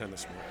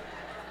this morning.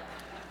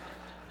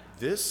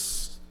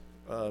 This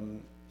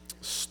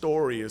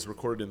story is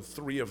recorded in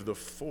 3 of the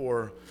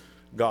 4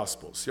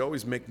 Gospels. You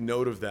always make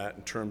note of that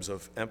in terms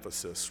of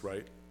emphasis,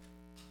 right?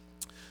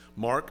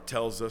 Mark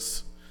tells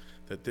us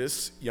that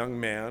this young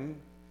man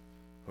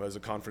who has a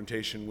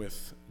confrontation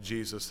with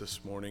Jesus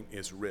this morning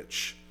is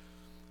rich.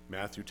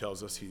 Matthew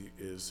tells us he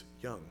is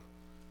young.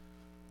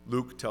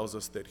 Luke tells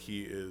us that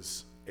he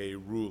is a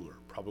ruler.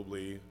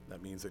 Probably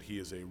that means that he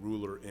is a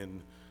ruler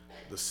in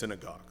the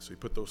synagogue. So you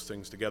put those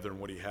things together, and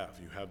what do you have?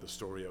 You have the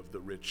story of the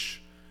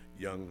rich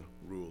young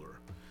ruler.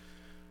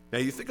 Now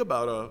you think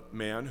about a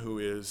man who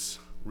is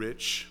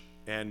rich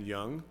and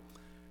young,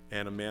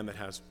 and a man that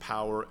has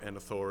power and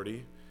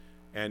authority,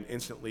 and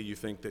instantly you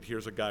think that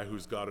here's a guy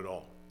who's got it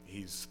all.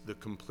 He's the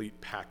complete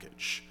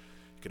package.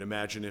 You can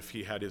imagine if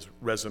he had his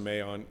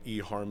resume on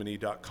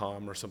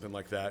eharmony.com or something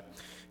like that,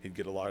 he'd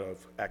get a lot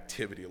of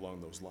activity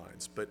along those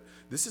lines. But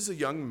this is a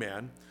young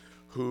man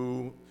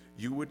who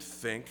you would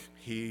think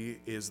he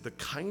is the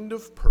kind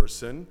of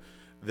person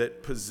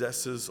that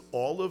possesses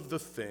all of the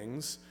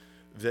things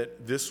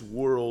that this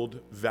world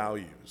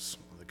values,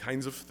 the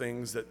kinds of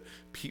things that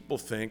people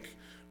think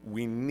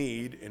we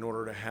need in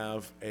order to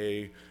have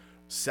a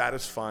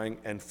satisfying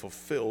and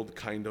fulfilled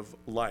kind of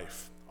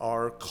life.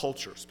 Our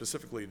culture,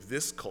 specifically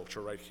this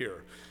culture right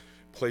here,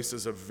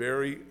 places a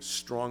very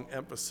strong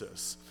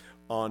emphasis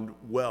on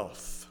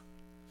wealth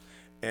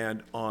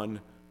and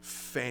on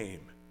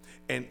fame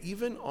and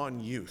even on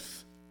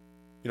youth.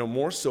 You know,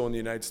 more so in the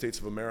United States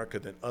of America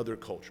than other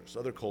cultures.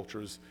 Other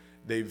cultures,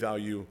 they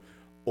value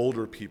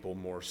older people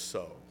more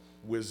so,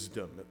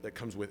 wisdom that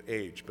comes with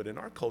age. But in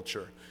our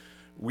culture,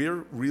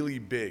 we're really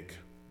big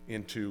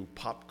into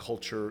pop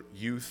culture,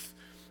 youth,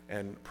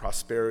 and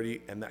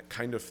prosperity, and that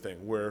kind of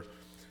thing, where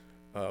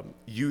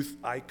youth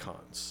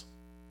icons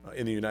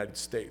in the United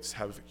States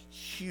have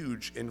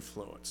huge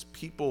influence.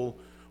 People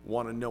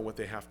want to know what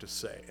they have to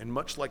say. And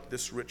much like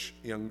this rich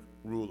young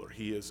ruler,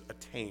 he is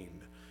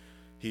attained.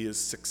 He is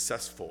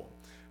successful.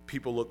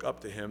 People look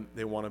up to him.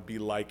 They want to be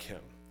like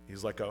him.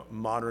 He's like a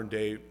modern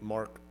day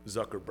Mark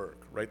Zuckerberg,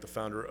 right? The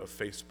founder of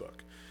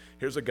Facebook.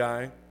 Here's a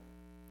guy,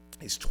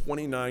 he's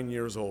 29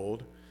 years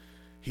old.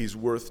 He's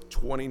worth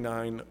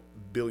 $29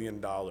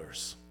 billion.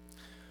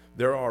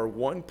 There are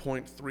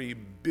 1.3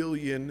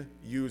 billion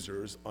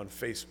users on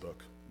Facebook,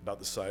 about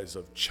the size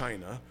of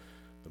China,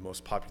 the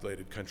most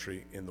populated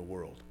country in the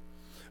world.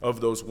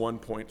 Of those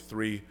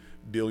 1.3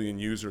 billion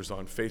users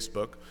on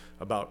Facebook,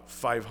 about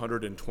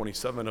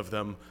 527 of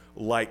them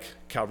like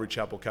Calvary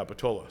Chapel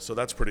Capitola. So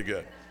that's pretty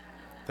good.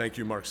 Thank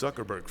you, Mark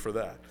Zuckerberg, for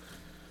that.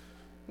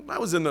 I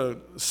was in the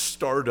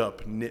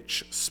startup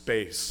niche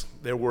space.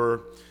 There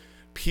were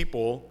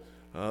people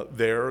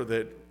there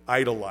that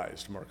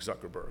idolized Mark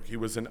Zuckerberg. He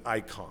was an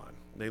icon.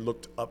 They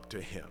looked up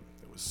to him.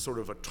 It was sort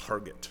of a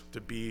target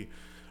to be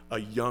a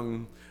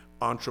young,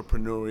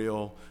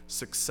 entrepreneurial,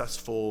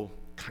 successful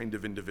kind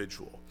of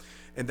individual.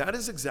 And that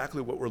is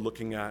exactly what we're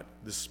looking at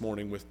this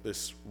morning with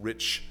this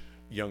rich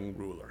young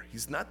ruler.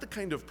 He's not the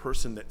kind of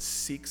person that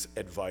seeks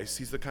advice.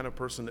 He's the kind of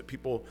person that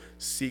people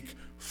seek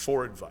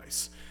for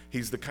advice.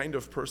 He's the kind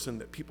of person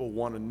that people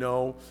want to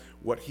know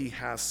what he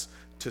has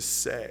to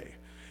say.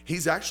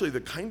 He's actually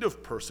the kind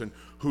of person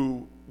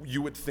who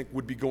you would think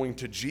would be going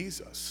to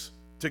Jesus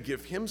to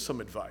give him some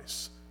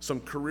advice, some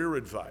career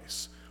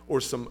advice, or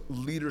some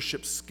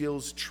leadership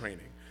skills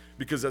training.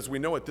 Because as we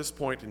know at this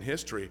point in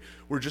history,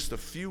 we're just a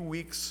few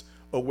weeks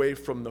away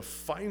from the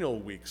final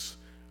weeks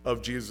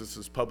of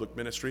Jesus' public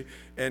ministry,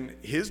 and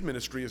his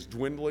ministry is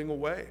dwindling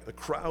away. The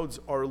crowds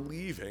are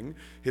leaving.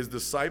 His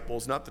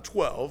disciples, not the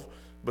 12,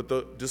 but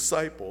the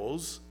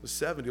disciples, the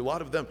 70, a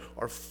lot of them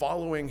are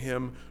following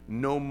him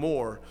no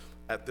more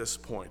at this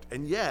point.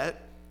 And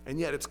yet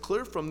it's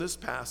clear from this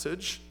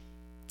passage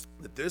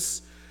that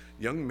this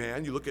young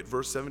man, you look at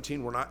verse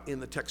 17, we're not in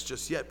the text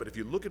just yet, but if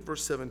you look at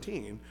verse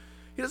 17,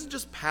 he doesn't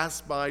just pass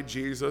by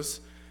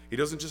Jesus. He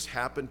doesn't just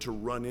happen to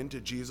run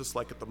into Jesus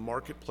like at the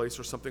marketplace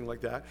or something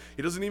like that.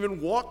 He doesn't even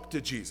walk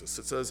to Jesus.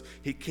 It says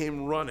he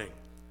came running.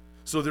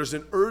 So there's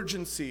an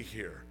urgency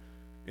here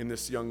in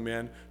this young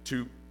man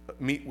to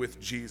meet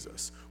with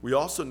Jesus. We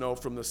also know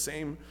from the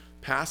same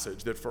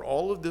passage that for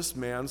all of this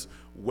man's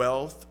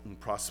wealth and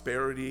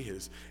prosperity,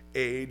 his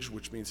age,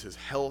 which means his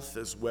health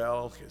as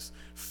well, his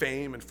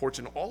fame and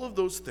fortune, all of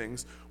those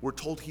things, we're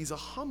told he's a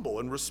humble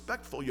and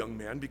respectful young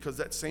man, because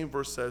that same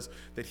verse says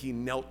that he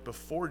knelt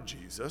before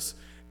Jesus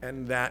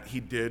and that he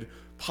did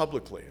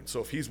publicly. And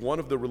so if he's one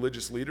of the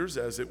religious leaders,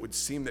 as it would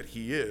seem that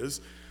he is,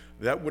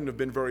 that wouldn't have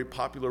been very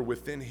popular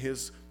within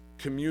his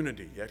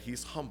community, yet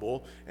he's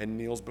humble and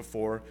kneels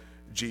before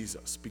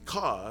Jesus,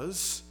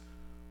 because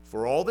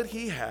for all that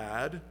he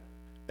had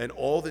and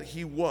all that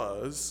he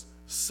was,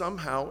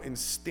 somehow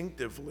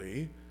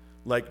instinctively,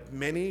 like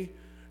many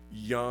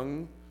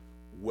young,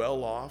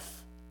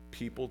 well-off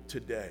people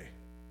today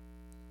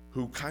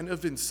who kind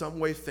of in some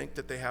way think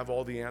that they have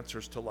all the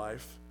answers to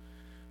life,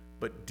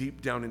 but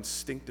deep down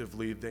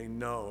instinctively they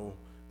know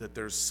that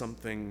there's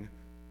something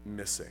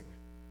missing.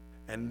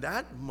 And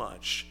that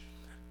much,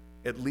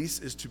 at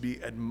least, is to be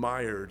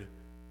admired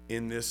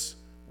in this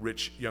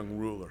rich young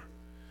ruler,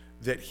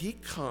 that he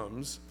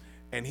comes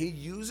and he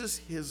uses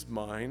his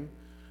mind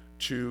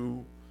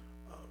to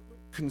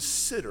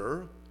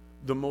consider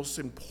the most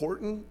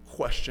important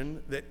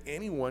question that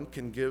anyone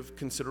can give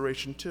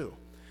consideration to.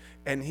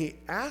 And he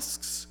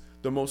asks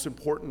the most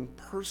important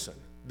person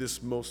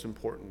this most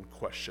important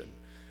question.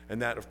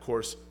 And that, of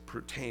course,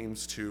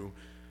 pertains to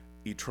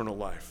eternal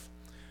life.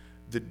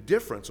 The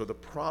difference or the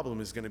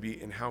problem is going to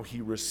be in how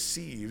he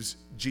receives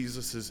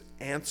Jesus'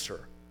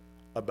 answer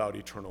about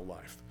eternal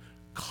life,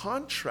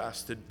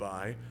 contrasted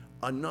by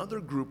another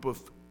group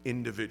of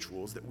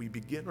individuals that we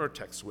begin our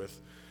text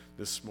with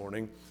this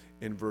morning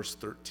in verse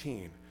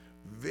 13.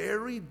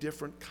 Very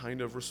different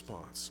kind of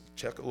response.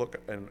 Check a look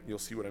and you'll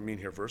see what I mean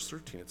here. Verse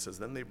 13, it says,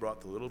 "Then they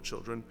brought the little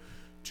children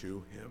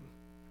to him,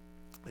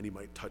 and he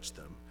might touch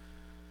them.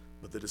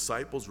 But the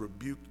disciples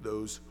rebuked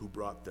those who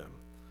brought them.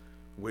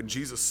 When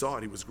Jesus saw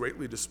it, he was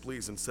greatly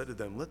displeased and said to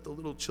them, 'Let the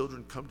little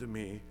children come to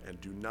me,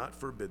 and do not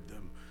forbid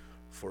them,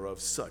 for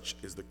of such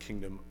is the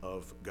kingdom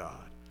of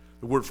God.'"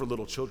 The word for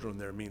little children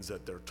there means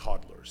that they're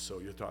toddlers. So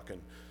you're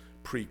talking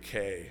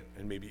pre-K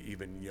and maybe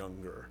even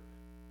younger.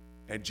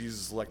 And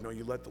Jesus is like, "No,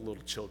 you let the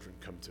little children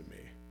come to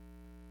me."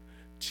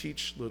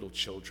 Teach little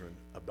children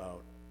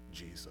about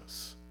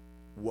Jesus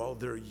while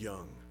they're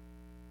young.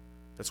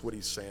 That's what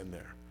he's saying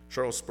there.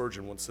 Charles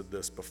Spurgeon once said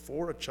this: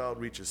 "Before a child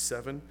reaches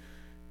 7,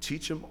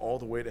 teach him all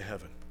the way to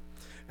heaven.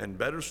 And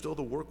better still,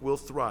 the work will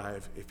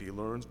thrive if he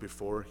learns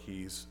before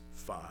he's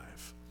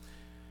 5.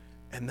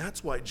 And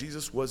that's why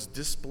Jesus was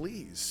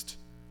displeased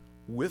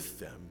with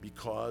them,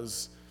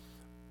 because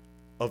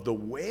of the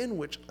way in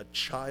which a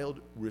child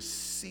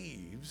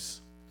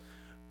receives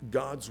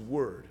God's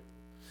word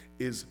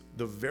is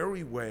the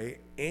very way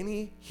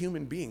any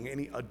human being,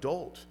 any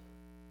adult,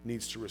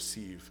 needs to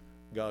receive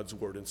God's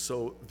word. And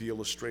so the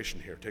illustration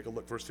here, take a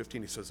look, verse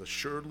 15, he says,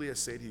 "Assuredly I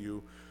say to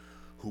you,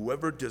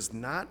 whoever does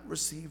not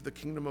receive the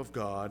kingdom of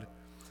God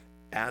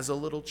as a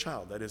little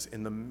child," that is,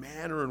 in the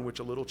manner in which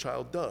a little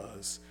child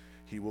does,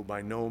 "he will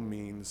by no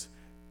means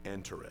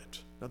enter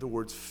it." In other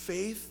words,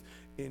 faith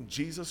in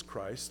Jesus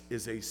Christ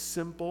is a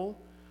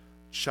simple,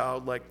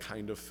 childlike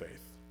kind of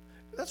faith.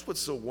 That's what's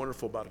so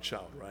wonderful about a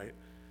child, right?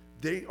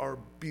 They are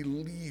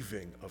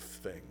believing of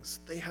things.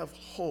 They have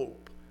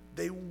hope.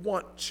 They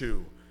want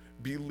to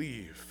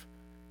believe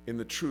in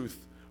the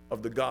truth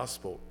of the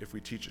gospel if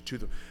we teach it to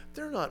them.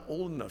 They're not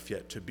old enough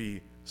yet to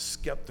be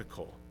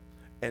skeptical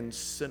and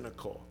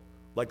cynical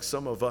like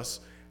some of us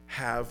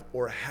have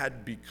or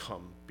had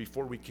become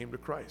before we came to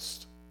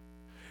Christ.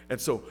 And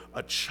so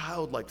a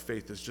childlike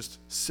faith is just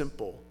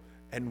simple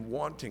and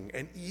wanting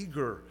and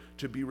eager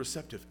to be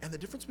receptive. And the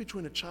difference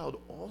between a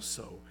child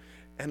also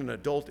and an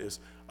adult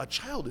is a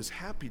child is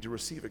happy to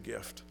receive a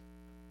gift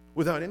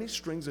without any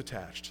strings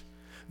attached.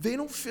 They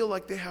don't feel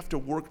like they have to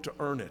work to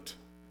earn it.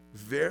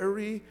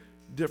 Very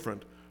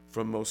different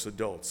from most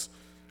adults.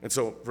 And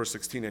so verse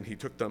 16, "And he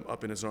took them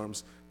up in his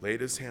arms,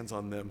 laid his hands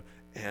on them,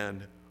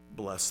 and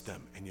blessed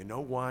them." And you know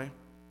why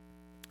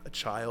a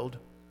child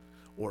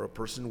or a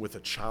person with a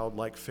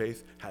childlike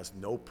faith has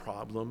no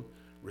problem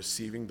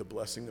receiving the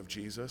blessing of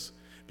Jesus?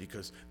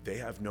 Because they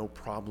have no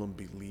problem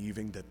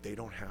believing that they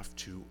don't have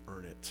to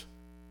earn it.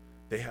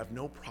 They have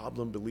no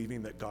problem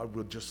believing that God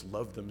will just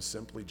love them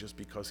simply just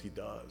because he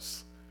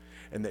does,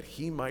 and that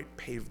he might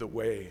pave the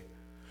way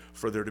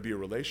for there to be a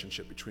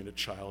relationship between a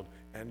child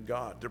and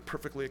God. They're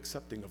perfectly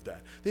accepting of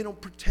that. They don't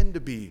pretend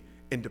to be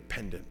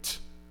independent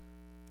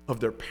of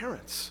their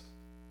parents.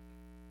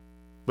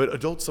 But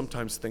adults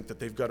sometimes think that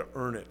they've got to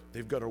earn it,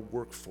 they've got to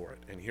work for it.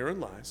 And herein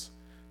lies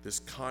this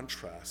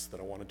contrast that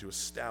I wanted to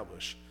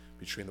establish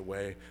between the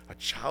way a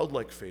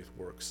childlike faith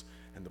works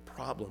and the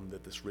problem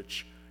that this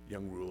rich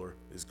young ruler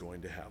is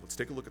going to have. Let's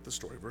take a look at the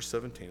story. Verse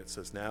 17, it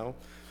says, "Now,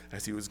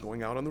 as he was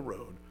going out on the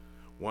road,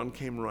 one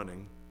came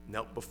running,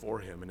 knelt before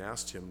him, and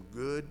asked him,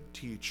 'Good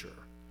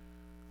teacher,'"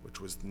 which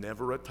was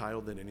never a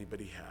title that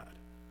anybody had.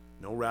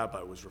 No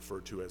rabbi was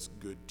referred to as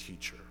good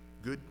teacher.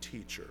 "Good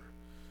teacher,"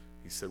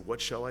 he said,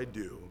 "what shall I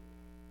do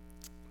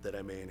that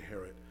I may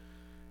inherit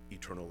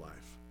eternal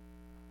life?"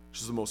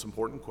 Which is the most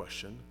important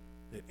question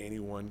that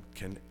anyone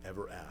can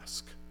ever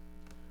ask.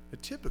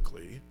 But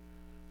typically,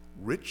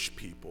 rich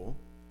people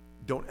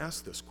don't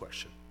ask this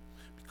question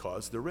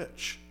because they're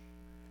rich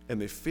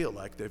and they feel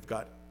like they've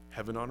got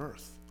heaven on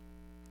earth.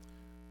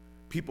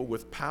 People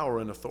with power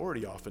and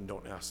authority often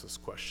don't ask this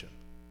question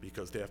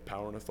because they have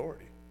power and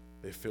authority.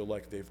 They feel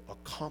like they've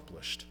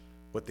accomplished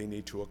what they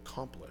need to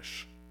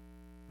accomplish.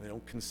 They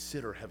don't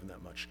consider heaven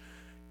that much.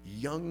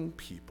 Young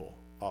people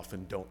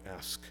often don't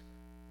ask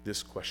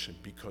this question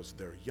because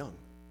they're young.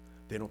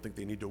 They don't think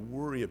they need to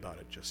worry about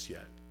it just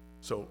yet.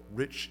 So,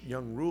 rich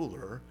young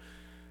ruler,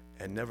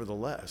 and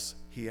nevertheless,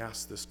 he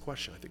asked this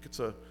question. I think it's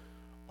an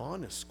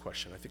honest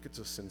question. I think it's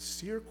a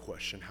sincere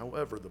question.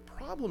 However, the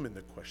problem in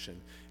the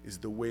question is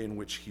the way in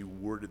which he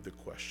worded the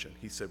question.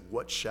 He said,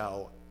 "What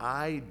shall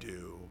I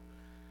do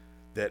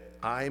that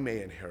I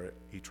may inherit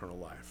eternal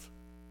life?"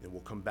 And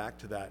we'll come back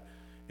to that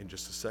in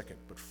just a second.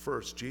 But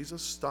first,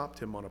 Jesus stopped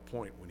him on a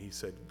point when he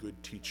said,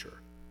 "Good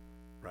teacher,"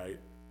 right?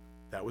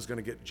 That was going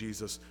to get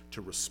Jesus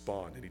to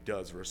respond, and he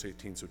does. Verse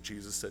 18, so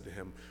Jesus said to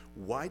him,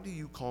 why do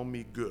you call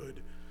me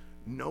good?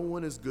 No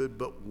one is good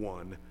but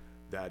one,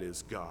 that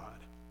is God.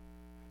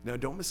 Now,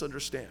 don't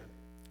misunderstand.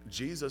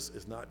 Jesus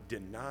is not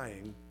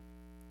denying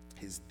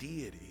his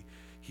deity.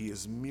 He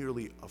is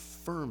merely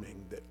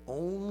affirming that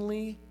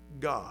only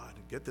God,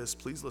 get this,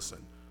 please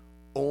listen,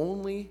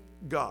 only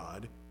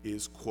God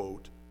is,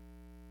 quote,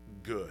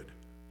 good.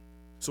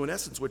 So in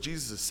essence, what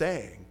Jesus is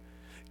saying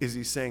is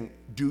he's saying,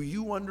 do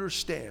you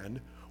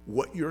understand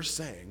what you're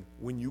saying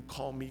when you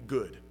call me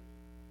good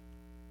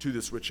to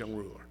this rich young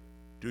ruler?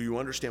 Do you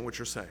understand what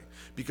you're saying?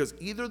 Because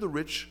either the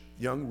rich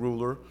young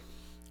ruler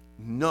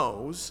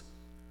knows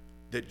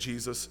that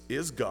Jesus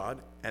is God,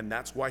 and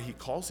that's why he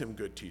calls him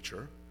good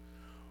teacher,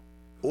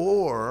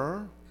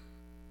 or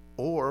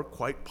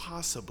quite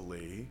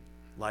possibly,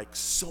 like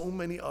so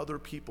many other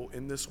people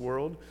in this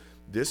world,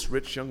 this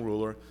rich young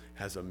ruler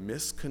has a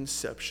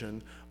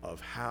misconception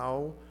of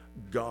how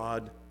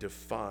God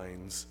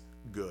defines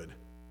good.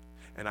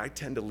 And I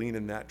tend to lean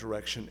in that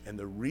direction, and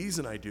the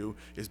reason I do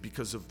is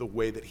because of the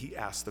way that he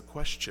asked the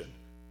question.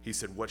 He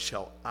said, what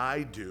shall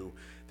I do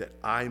that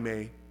I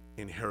may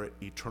inherit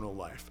eternal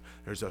life?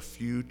 There's a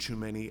few too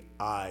many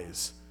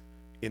I's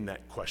in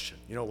that question.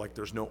 You know, like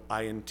there's no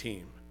I in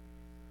team.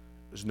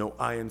 There's no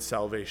I in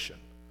salvation.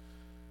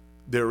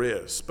 There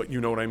is, but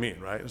you know what I mean,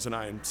 right? There's an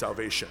I in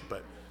salvation,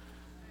 but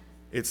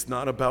it's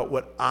not about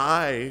what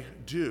I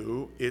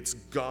do, it's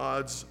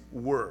God's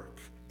work.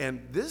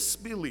 And this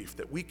belief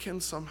that we can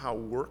somehow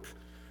work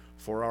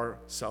for our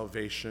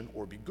salvation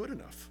or be good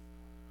enough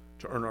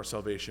to earn our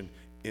salvation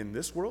in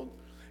this world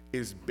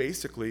is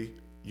basically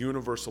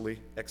universally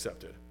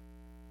accepted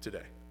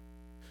today.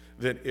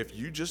 That if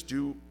you just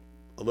do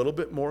a little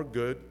bit more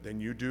good than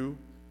you do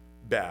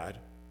bad,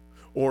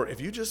 or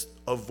if you just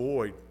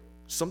avoid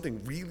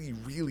something really,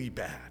 really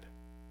bad,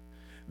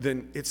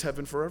 then it's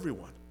heaven for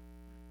everyone.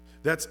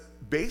 That's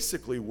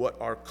basically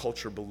what our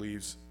culture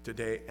believes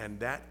today, and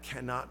that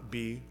cannot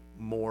be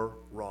more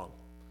wrong.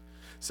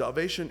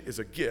 Salvation is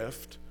a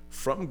gift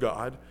from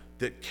God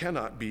that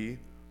cannot be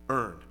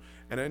earned.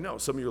 And I know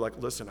some of you are like,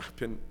 listen, I've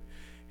been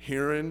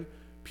hearing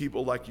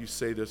people like you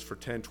say this for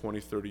 10, 20,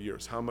 30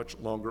 years. How much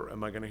longer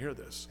am I going to hear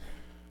this?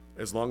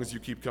 As long as you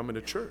keep coming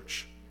to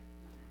church.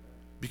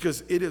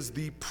 Because it is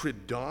the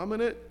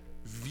predominant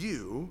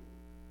view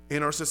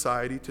in our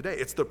society today.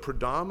 It's the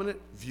predominant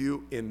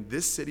view in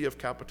this city of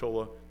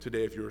Capitola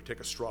today. If you were to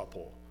take a straw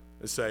poll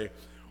and say,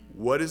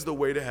 what is the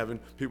way to heaven?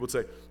 People would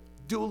say,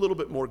 do a little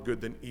bit more good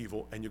than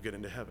evil and you'll get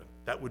into heaven.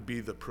 That would be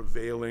the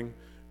prevailing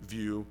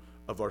view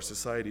of our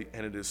society,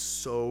 and it is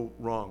so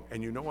wrong.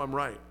 And you know I'm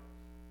right.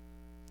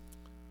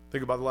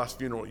 Think about the last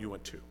funeral you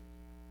went to,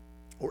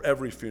 or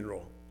every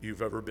funeral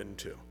you've ever been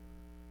to.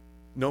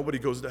 Nobody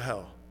goes to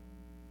hell,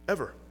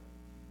 ever,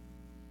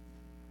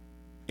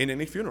 in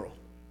any funeral.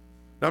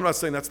 Now, I'm not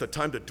saying that's the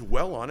time to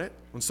dwell on it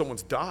when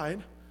someone's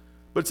died,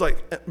 but it's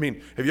like, I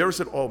mean, have you ever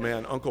said, oh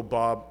man, Uncle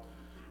Bob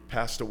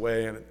passed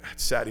away and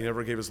it's sad he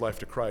never gave his life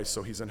to Christ,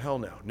 so he's in hell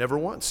now? Never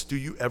once. Do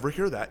you ever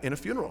hear that in a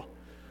funeral?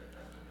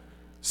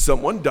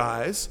 Someone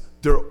dies,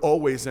 they're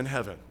always in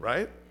heaven,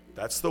 right?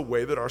 That's the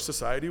way that our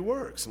society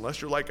works.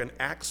 Unless you're like an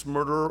axe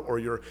murderer or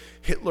you're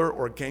Hitler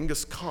or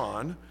Genghis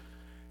Khan,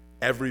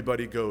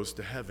 everybody goes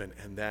to heaven,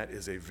 and that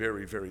is a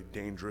very, very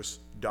dangerous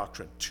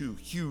doctrine. Two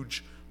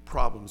huge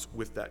problems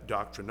with that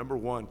doctrine. Number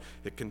one,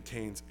 it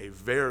contains a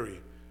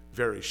very,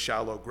 very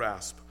shallow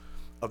grasp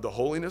of the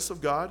holiness of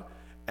God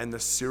and the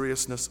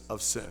seriousness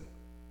of sin.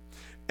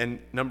 And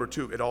number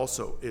two, it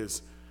also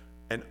is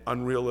an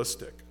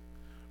unrealistic,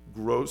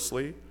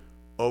 grossly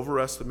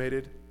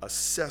overestimated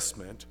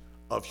assessment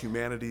of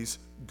humanity's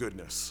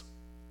goodness.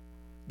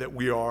 That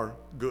we are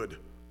good,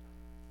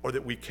 or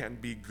that we can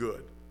be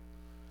good.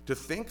 To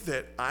think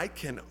that I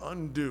can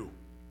undo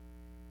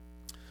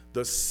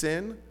the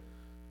sin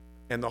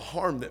and the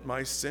harm that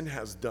my sin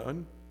has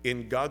done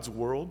in God's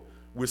world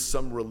with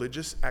some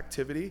religious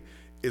activity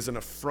is an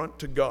affront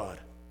to God.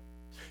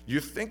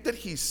 You think that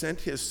he sent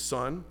his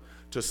son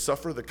to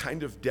suffer the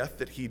kind of death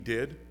that he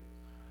did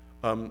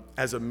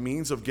as a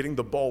means of getting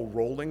the ball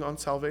rolling on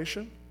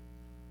salvation?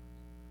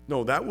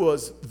 No, that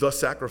was the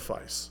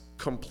sacrifice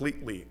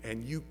completely,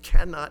 and you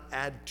cannot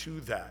add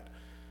to that.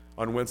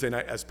 On Wednesday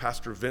night, as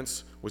Pastor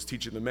Vince was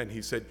teaching the men,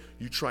 he said,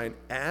 you try and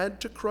add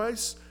to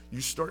Christ,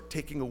 you start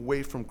taking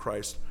away from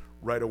Christ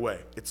right away.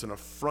 It's an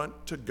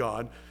affront to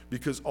God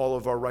because all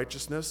of our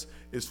righteousness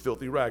is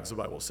filthy rags, the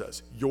Bible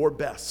says. Your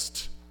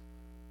best.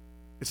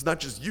 It's not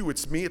just you,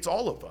 it's me, it's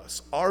all of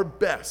us. Our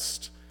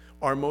best,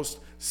 our most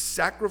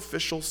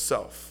sacrificial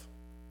self.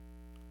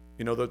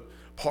 You know, the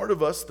part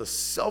of us, the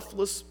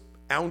selfless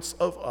ounce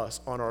of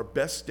us on our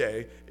best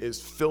day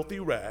is filthy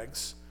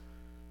rags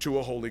to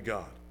a holy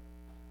God.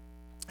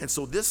 And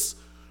so this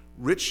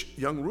rich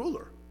young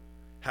ruler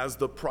has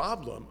the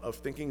problem of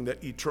thinking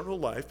that eternal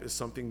life is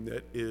something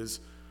that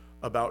is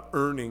about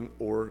earning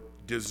or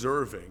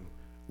deserving,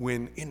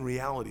 when in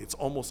reality it's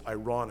almost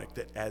ironic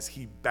that as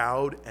he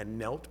bowed and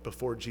knelt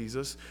before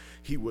Jesus,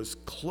 he was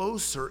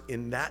closer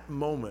in that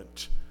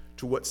moment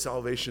to what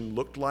salvation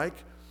looked like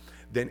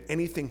than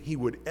anything he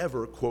would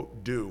ever,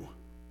 quote, do,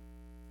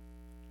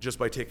 just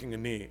by taking a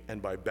knee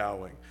and by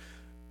bowing.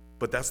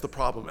 But that's the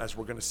problem, as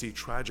we're going to see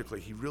tragically.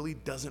 He really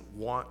doesn't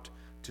want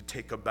to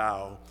take a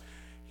bow.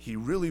 He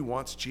really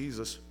wants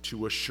Jesus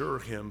to assure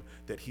him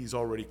that he's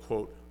already,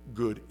 quote,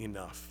 good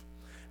enough.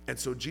 And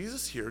so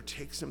Jesus here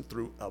takes him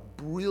through a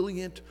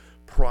brilliant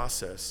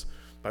process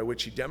by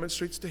which he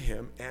demonstrates to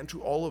him and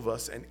to all of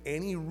us and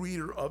any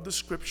reader of the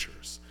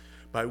scriptures,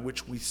 by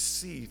which we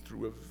see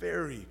through a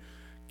very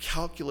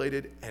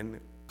calculated and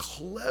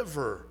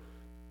clever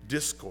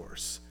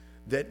discourse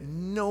that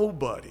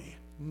nobody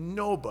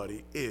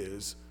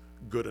is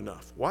good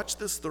enough. Watch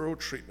this thorough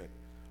treatment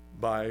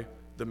by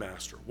the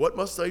master. What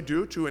must I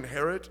do to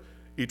inherit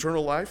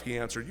eternal life? He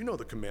answered, you know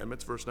the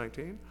commandments, verse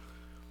 19.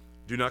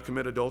 Do not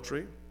commit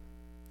adultery.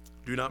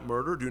 Do not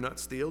murder. Do not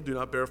steal. Do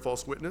not bear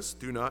false witness.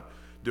 Do not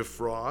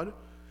defraud.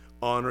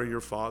 Honor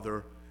your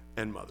father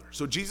and mother.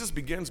 So Jesus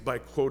begins by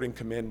quoting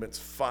commandments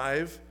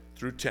 5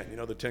 through 10. You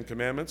know the 10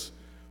 commandments?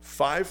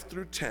 5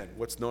 through 10,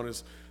 what's known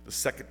as the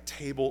second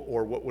table,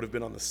 or what would have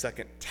been on the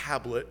second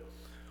tablet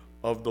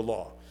of the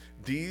law.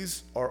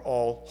 These are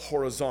all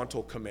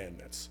horizontal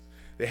commandments.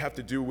 They have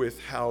to do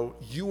with how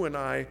you and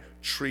I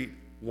treat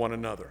one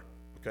another,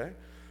 okay?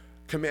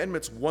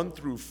 Commandments 1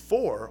 through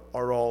 4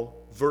 are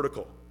all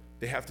vertical.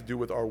 They have to do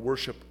with our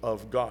worship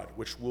of God,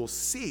 which we'll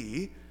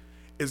see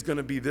is going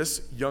to be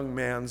this young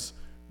man's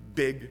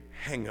big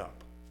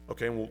hang-up,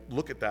 okay? And we'll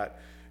look at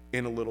that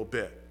in a little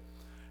bit.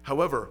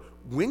 However,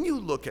 when you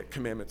look at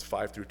commandments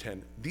 5 through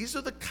 10, these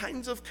are the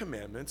kinds of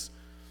commandments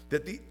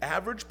that the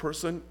average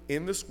person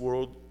in this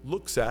world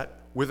looks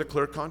at with a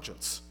clear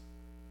conscience.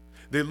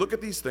 They look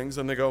at these things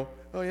and they go,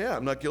 oh yeah,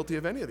 I'm not guilty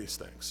of any of these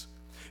things.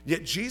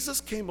 Yet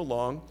Jesus came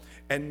along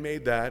and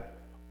made that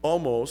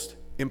almost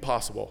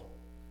impossible.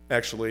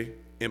 Actually,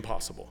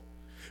 impossible.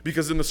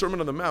 Because in the Sermon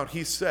on the Mount,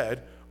 he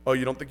said, oh,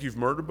 you don't think you've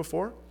murdered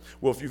before?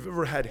 Well, if you've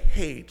ever had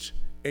hate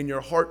in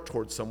your heart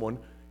towards someone,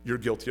 you're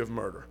guilty of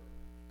murder.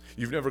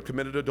 You've never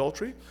committed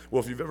adultery?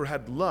 Well, if you've ever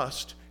had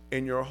lust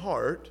in your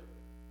heart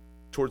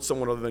towards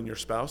someone other than your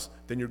spouse,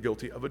 then you're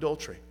guilty of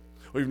adultery.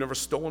 Or you've never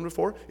stolen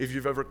before? If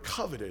you've ever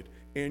coveted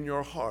in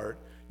your heart,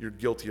 you're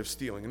guilty of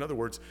stealing. In other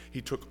words,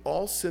 he took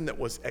all sin that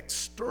was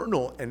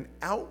external and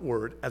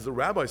outward, as the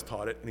rabbis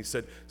taught it, and he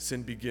said,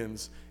 sin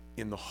begins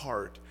in the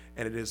heart,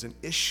 and it is an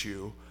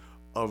issue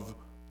of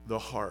the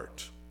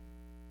heart.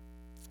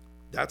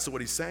 That's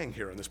what he's saying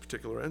here in this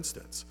particular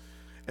instance.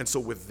 And so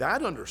with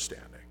that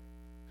understanding,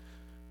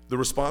 the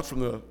response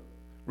from the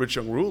rich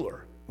young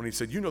ruler, when he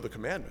said, you know the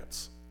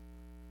commandments,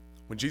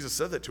 when Jesus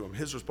said that to him,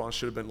 his response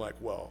should have been like,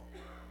 well,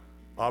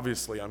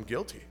 obviously I'm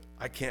guilty.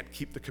 I can't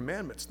keep the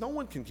commandments. No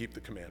one can keep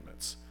the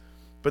commandments.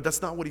 But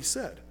that's not what he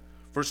said.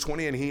 Verse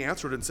 20, and he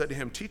answered and said to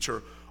him,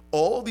 teacher,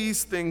 all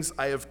these things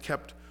I have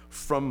kept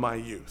from my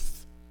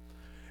youth.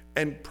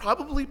 And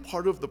probably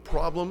part of the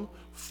problem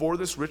for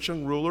this rich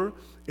young ruler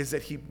is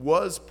that he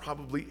was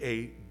probably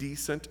a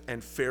decent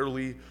and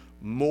fairly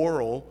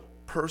moral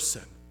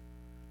person.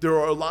 There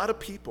are a lot of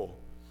people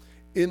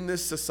in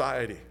this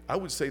society, I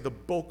would say the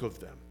bulk of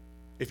them,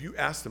 if you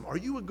ask them, are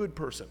you a good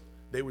person?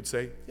 They would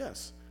say,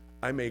 yes,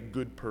 I'm a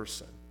good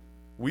person.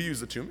 We use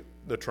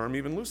the term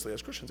even loosely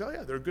as Christians. Oh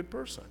yeah, they're a good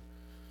person.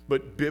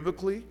 But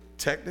biblically,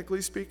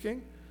 technically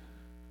speaking,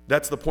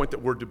 that's the point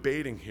that we're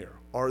debating here.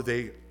 Are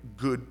they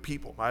good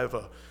people? I have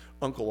an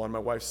uncle on my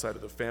wife's side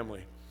of the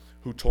family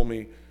who told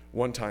me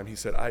one time, he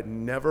said, I'd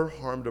never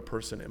harmed a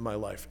person in my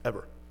life,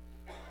 ever.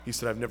 He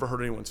said, I've never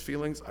hurt anyone's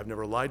feelings. I've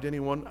never lied to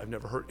anyone. I've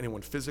never hurt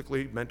anyone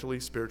physically, mentally,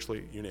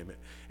 spiritually, you name it.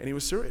 And he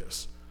was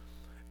serious.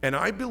 And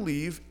I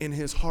believe in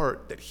his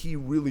heart that he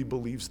really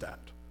believes that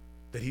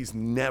he's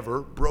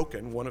never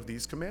broken one of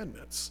these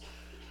commandments.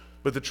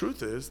 But the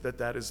truth is that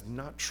that is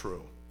not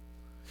true.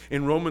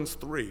 In Romans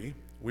 3,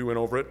 we went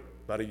over it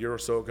about a year or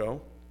so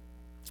ago,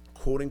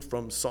 quoting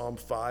from Psalm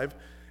 5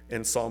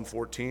 and Psalm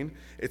 14,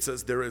 it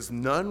says, there is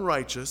none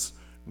righteous,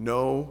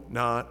 no,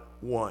 not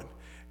one.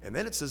 And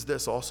then it says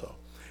this also.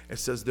 It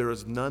says, there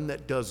is none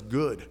that does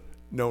good,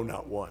 no,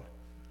 not one.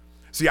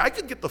 See, I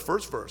could get the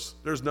first verse.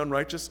 There's none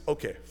righteous.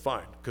 Okay,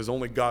 fine, because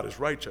only God is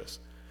righteous.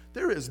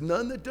 There is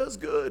none that does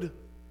good.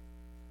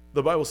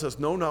 The Bible says,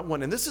 no, not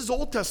one. And this is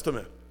Old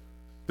Testament.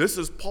 This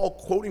is Paul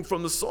quoting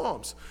from the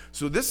Psalms.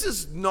 So this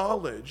is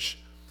knowledge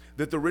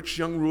that the rich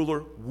young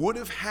ruler would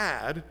have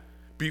had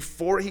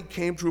before he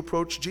came to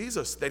approach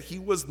Jesus, that he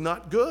was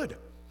not good.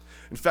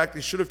 In fact,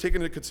 he should have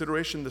taken into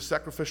consideration the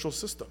sacrificial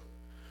system.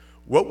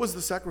 What was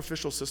the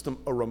sacrificial system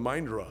a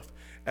reminder of?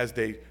 As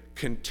they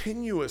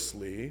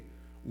continuously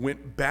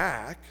went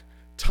back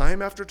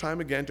time after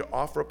time again to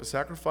offer up a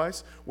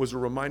sacrifice, was a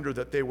reminder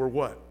that they were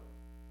what?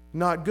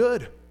 Not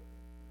good.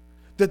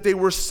 That they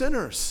were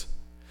sinners.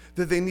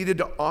 That they needed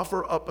to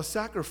offer up a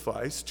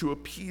sacrifice to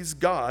appease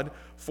God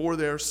for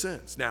their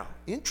sins. Now,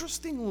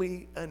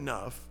 interestingly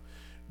enough,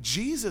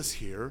 Jesus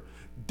here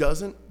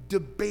doesn't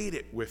debate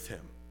it with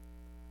him.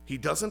 He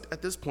doesn't,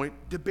 at this point,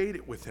 debate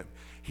it with him.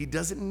 He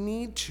doesn't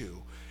need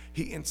to.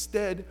 He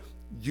instead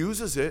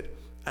uses it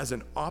as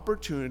an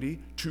opportunity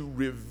to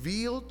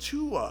reveal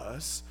to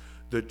us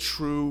the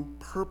true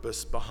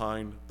purpose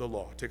behind the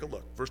law. Take a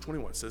look. Verse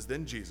 21 says,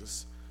 then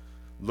Jesus,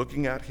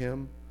 looking at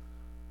him,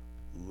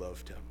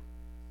 loved him.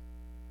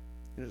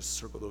 You just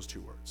circle those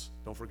two words.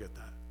 Don't forget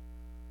that.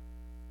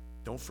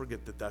 Don't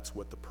forget that that's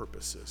what the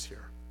purpose is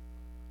here.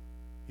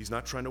 He's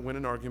not trying to win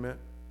an argument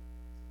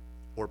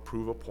or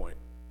prove a point.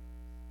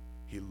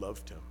 He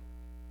loved him.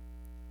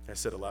 I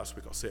said it last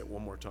week. I'll say it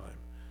one more time.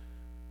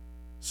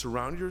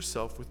 Surround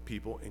yourself with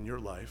people in your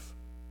life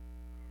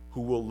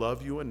who will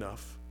love you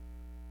enough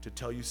to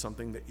tell you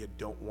something that you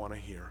don't want to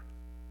hear,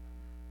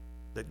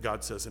 that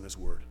God says in his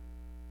word.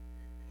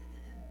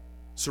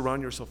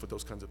 Surround yourself with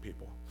those kinds of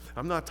people.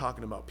 I'm not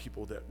talking about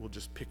people that will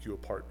just pick you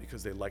apart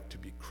because they like to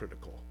be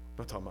critical.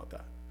 I'm not talking about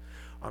that.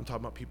 I'm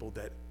talking about people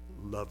that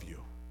love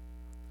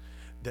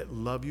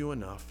you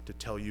enough to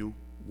tell you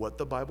what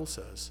the Bible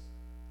says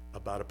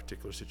about a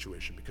particular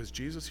situation. Because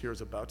Jesus here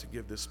is about to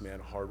give this man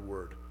a hard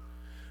word.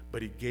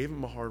 But he gave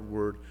him a hard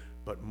word,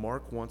 but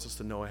Mark wants us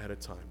to know ahead of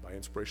time, by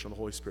inspiration of the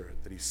Holy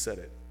Spirit, that he said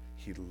it.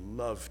 He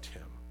loved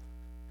him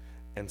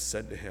and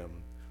said to him,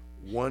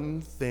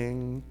 one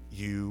thing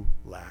you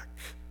lack.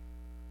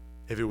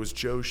 If it was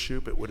Joe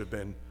Shupp, it would have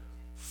been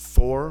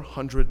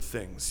 400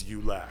 things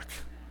you lack.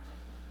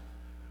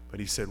 But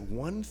he said,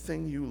 one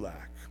thing you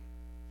lack.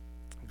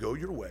 Go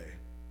your way,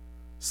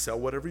 sell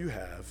whatever you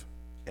have,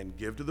 and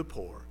give to the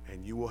poor,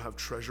 and you will have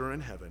treasure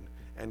in heaven,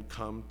 and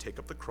come, take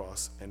up the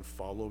cross, and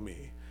follow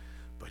me.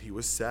 But he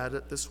was sad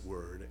at this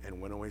word, and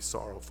went away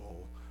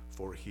sorrowful,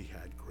 for he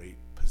had great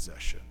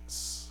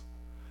possessions.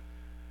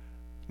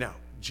 Now,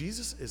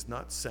 Jesus is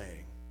not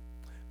saying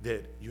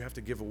that you have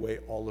to give away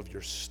all of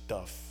your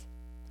stuff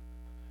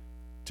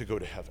to go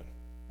to heaven,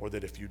 or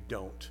that if you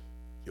don't,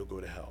 you'll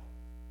go to hell.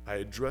 I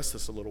addressed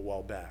this a little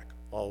while back.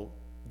 I'll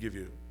give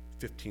you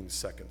 15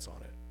 seconds on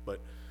it.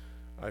 But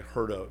I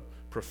heard a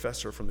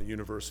professor from the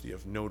University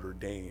of Notre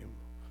Dame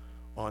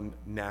on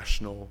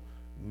national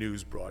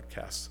news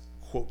broadcasts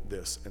quote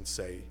this and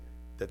say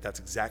that that's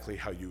exactly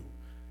how you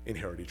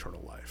inherit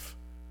eternal life.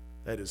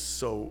 That is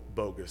so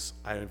bogus.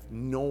 I have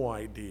no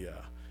idea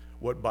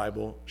what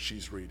Bible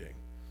she's reading.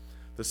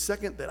 The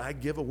second that I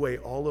give away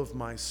all of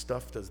my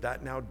stuff, does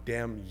that now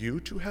damn you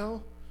to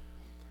hell?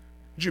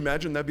 Could you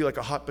imagine that'd be like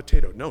a hot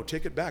potato? No,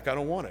 take it back. I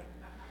don't want it.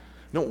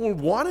 No one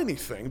would want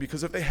anything,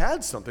 because if they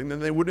had something, then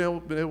they wouldn't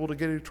have been able to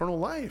get eternal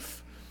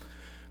life.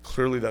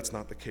 Clearly, that's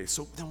not the case.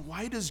 So then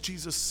why does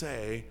Jesus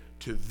say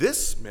to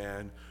this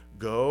man,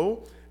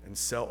 go and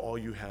sell all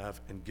you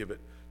have and give it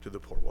to the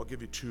poor? Well, I'll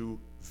give you two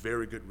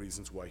very good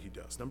reasons why he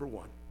does. Number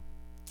one,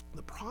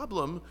 the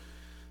problem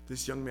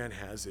this young man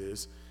has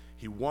is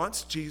he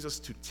wants Jesus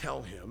to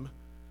tell him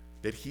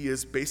that he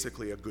is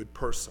basically a good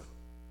person.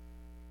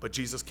 But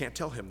Jesus can't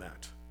tell him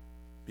that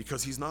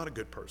because he's not a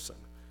good person.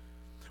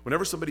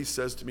 Whenever somebody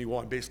says to me, well,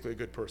 I'm basically a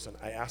good person,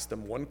 I ask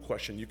them one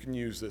question. You can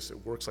use this.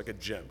 It works like a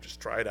gem.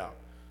 Just try it out.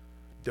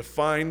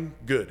 Define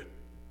good.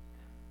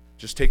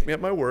 Just take me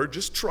at my word.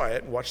 Just try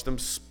it and watch them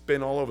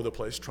spin all over the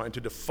place trying to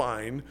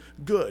define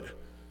good.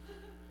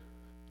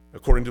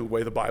 According to the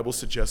way the Bible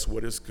suggests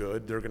what is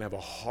good, they're going to have a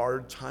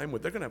hard time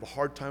with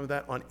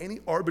that on any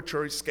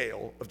arbitrary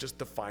scale of just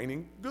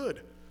defining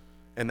good.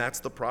 And that's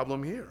the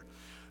problem here.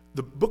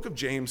 The book of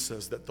James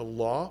says that the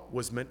law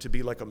was meant to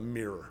be like a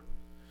mirror,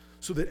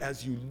 so that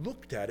as you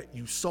looked at it,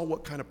 you saw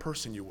what kind of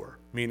person you were,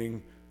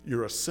 meaning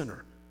you're a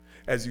sinner.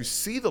 As you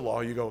see the law,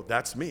 you go,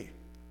 that's me.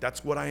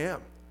 That's what I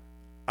am.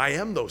 I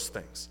am those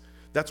things.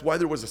 That's why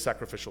there was a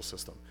sacrificial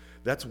system.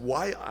 That's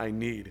why I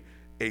need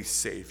a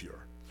Savior.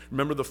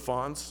 Remember the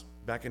Fonz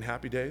back in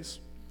Happy Days?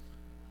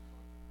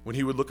 When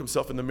he would look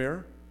himself in the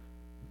mirror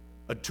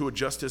to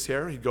adjust his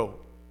hair, he'd go,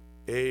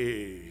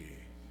 hey.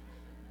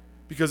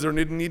 Because there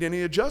didn't need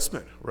any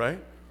adjustment,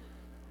 right?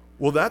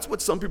 Well, that's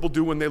what some people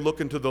do when they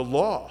look into the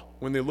law.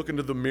 When they look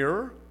into the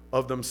mirror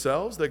of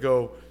themselves, they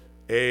go,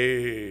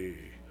 hey,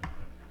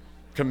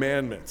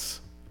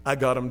 commandments, I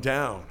got them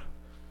down.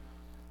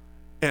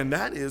 And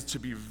that is to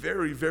be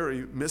very,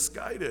 very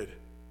misguided.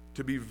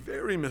 To be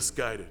very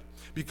misguided.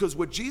 Because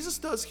what Jesus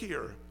does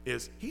here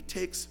is he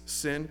takes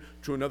sin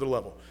to another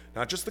level.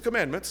 Not just the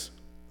commandments.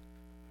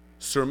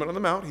 Sermon on the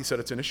Mount, he said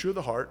it's an issue of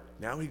the heart.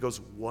 Now he goes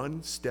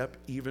one step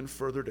even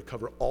further to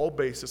cover all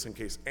bases in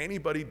case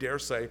anybody dare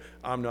say,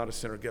 I'm not a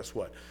sinner. Guess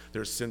what?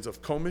 There's sins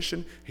of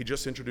commission. He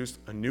just introduced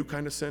a new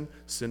kind of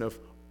sin of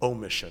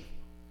omission.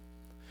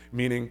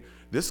 Meaning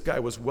this guy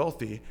was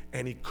wealthy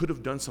and he could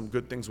have done some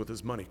good things with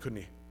his money, couldn't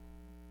he?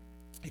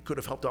 He could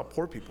have helped out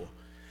poor people.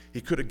 He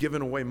could have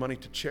given away money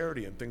to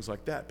charity and things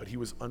like that, but he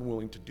was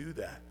unwilling to do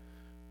that.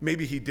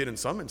 Maybe he did in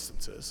some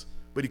instances,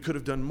 but he could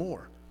have done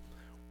more.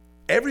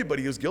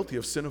 Everybody is guilty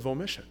of sin of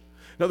omission.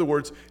 In other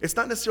words, it's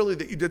not necessarily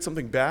that you did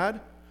something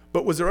bad,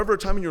 but was there ever a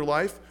time in your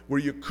life where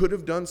you could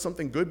have done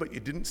something good, but you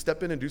didn't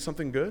step in and do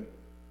something good?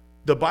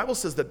 The Bible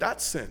says that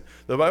that's sin.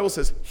 The Bible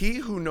says, he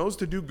who knows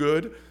to do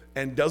good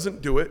and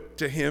doesn't do it,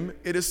 to him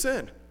it is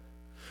sin.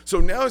 So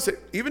now I say,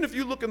 even if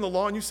you look in the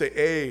law and you say,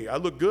 hey, I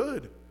look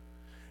good,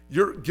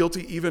 You're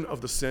guilty even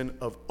of the sin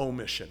of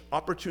omission.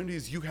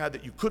 Opportunities you had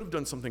that you could have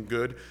done something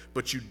good,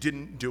 but you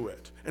didn't do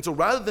it. And so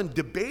rather than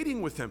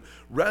debating with him,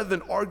 rather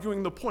than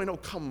arguing the point, oh,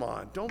 come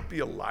on, don't be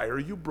a liar.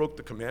 You broke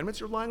the commandments.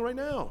 You're lying right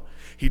now.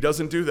 He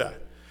doesn't do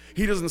that.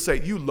 He doesn't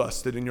say, you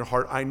lusted in your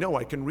heart. I know,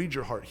 I can read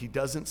your heart. He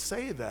doesn't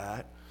say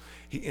that.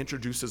 He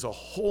introduces a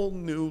whole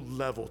new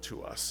level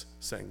to us,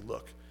 saying,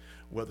 look,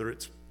 whether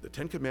it's the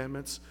 10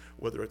 Commandments,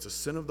 whether it's a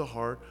sin of the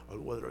heart, or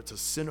whether it's a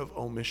sin of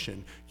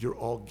omission, you're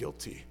all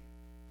guilty.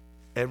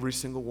 Every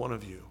single one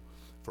of you.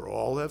 For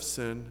all have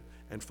sinned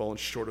and fallen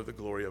short of the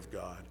glory of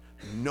God.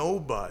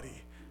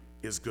 Nobody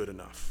is good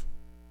enough.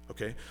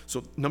 Okay?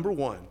 So number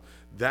one,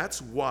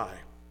 that's why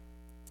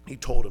he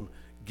told him,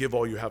 give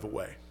all you have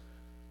away.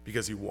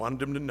 Because he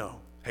wanted him to know,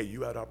 hey,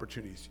 you had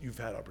opportunities. You've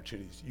had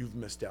opportunities. You've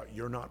missed out.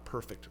 You're not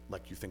perfect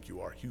like you think you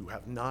are. You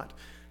have not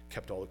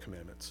kept all the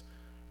commandments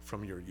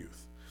from your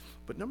youth.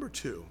 But number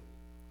two,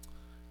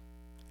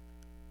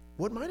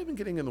 what might have been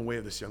getting in the way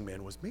of this young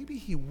man was maybe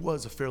he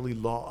was a fairly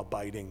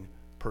law-abiding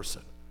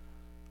person.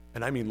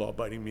 And I mean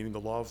law-abiding, meaning the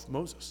law of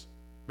Moses.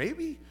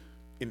 Maybe,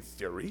 in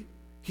theory,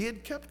 he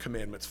had kept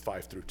commandments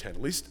 5 through 10,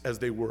 at least as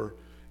they were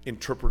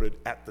interpreted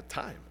at the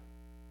time.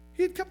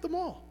 He had kept them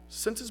all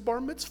since his bar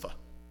mitzvah.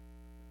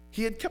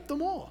 He had kept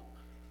them all.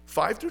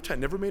 5 through 10,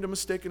 never made a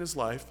mistake in his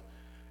life,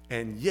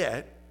 and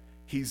yet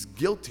he's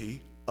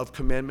guilty of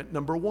commandment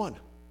number 1.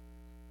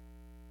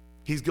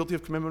 He's guilty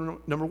of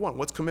commandment number 1.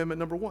 What's commandment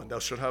number 1? Thou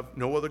shalt have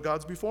no other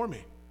gods before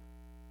me.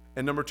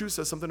 And number 2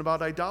 says something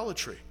about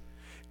idolatry.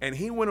 And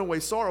he went away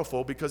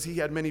sorrowful because he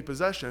had many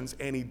possessions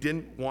and he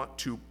didn't want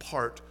to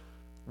part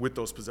with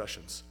those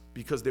possessions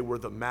because they were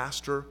the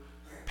master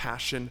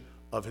passion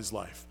of his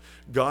life.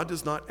 God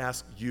does not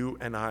ask you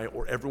and I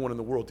or everyone in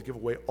the world to give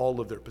away all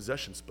of their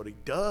possessions, but he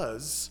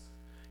does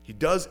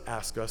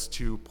ask us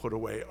to put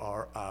away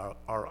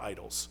our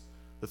idols,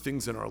 the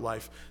things in our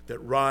life that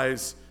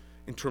rise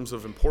in terms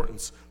of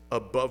importance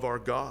above our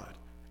God.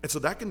 And so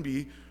that can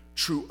be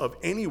true of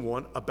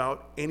anyone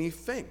about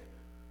anything.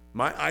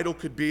 My idol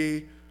could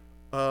be,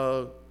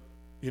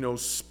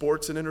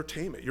 sports and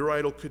entertainment. Your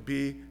idol could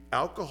be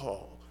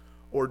alcohol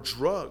or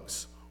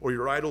drugs, or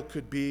your idol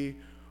could be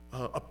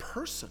a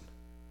person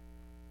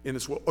in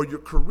this world, or your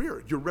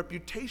career, your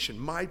reputation,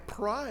 my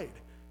pride.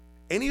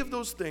 Any of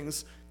those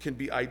things can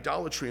be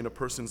idolatry in a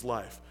person's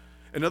life.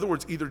 In other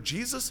words, either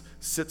Jesus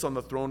sits on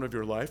the throne of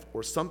your life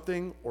or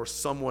something or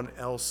someone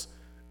else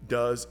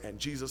does, and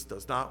Jesus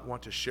does not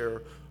want to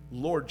share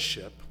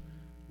lordship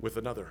with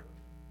another.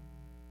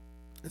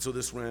 And so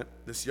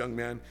this young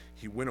man,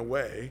 he went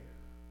away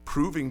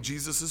proving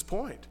Jesus'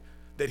 point,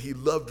 that he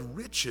loved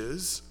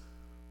riches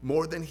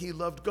more than he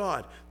loved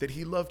God, that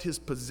he loved his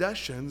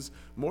possessions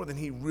more than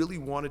he really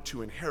wanted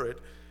to inherit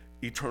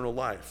eternal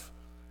life.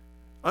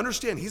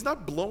 Understand, he's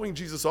not blowing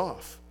Jesus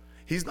off.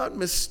 He's not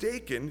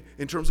mistaken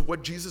in terms of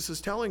what Jesus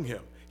is telling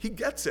him. He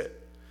gets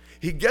it.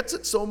 He gets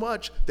it so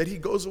much that he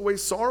goes away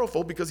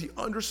sorrowful because he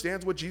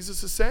understands what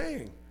Jesus is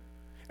saying.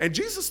 And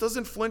Jesus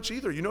doesn't flinch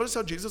either. You notice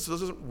how Jesus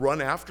doesn't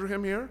run after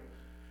him here?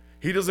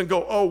 He doesn't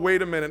go, oh,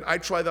 wait a minute, I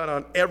try that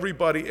on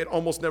everybody. It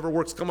almost never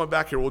works. Come on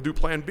back here. We'll do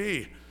plan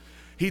B.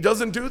 He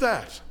doesn't do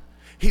that.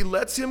 He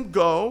lets him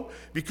go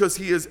because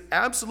he is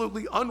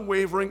absolutely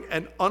unwavering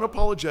and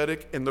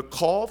unapologetic in the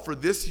call for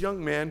this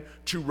young man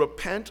to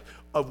repent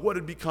of what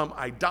had become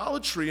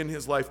idolatry in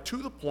his life to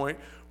the point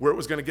where it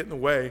was going to get in the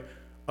way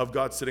of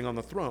God sitting on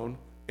the throne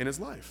in his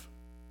life.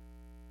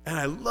 And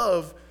I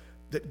love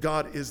that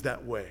God is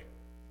that way,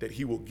 that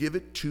he will give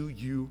it to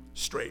you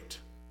straight.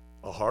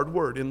 A hard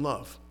word in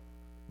love,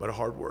 but a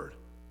hard word.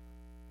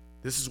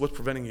 This is what's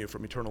preventing you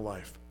from eternal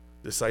life,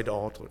 this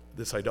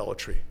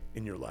idolatry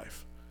in your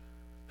life.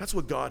 That's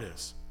what God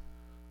is.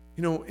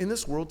 You know, in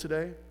this world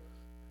today,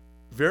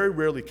 very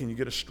rarely can you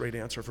get a straight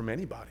answer from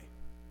anybody.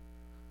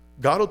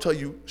 God will tell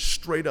you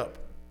straight up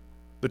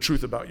the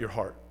truth about your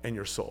heart and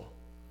your soul.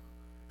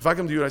 If I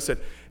come to you and I said,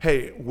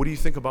 hey, what do you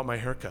think about my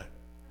haircut?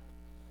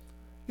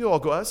 You'll all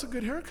go, that's a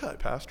good haircut,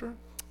 Pastor.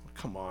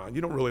 Come on,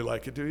 you don't really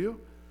like it, do you?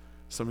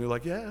 Some of you are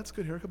like, yeah, that's a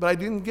good haircut, but I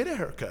didn't get a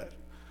haircut.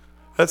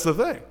 That's the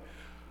thing.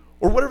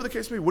 Or whatever the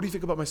case may be, what do you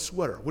think about my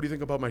sweater? What do you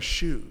think about my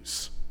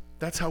shoes?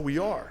 That's how we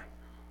are.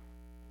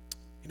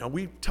 You know,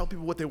 we tell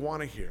people what they want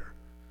to hear.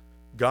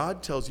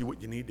 God tells you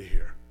what you need to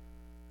hear.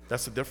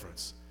 That's the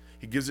difference.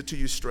 He gives it to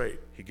you straight.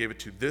 He gave it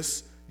to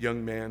this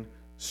young man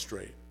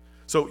straight.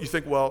 So you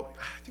think, well,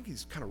 I think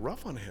he's kind of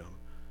rough on him.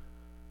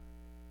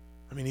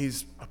 I mean,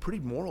 he's a pretty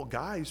moral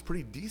guy. He's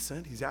pretty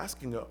decent. He's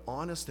asking an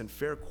honest and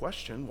fair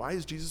question. Why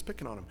is Jesus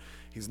picking on him?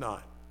 He's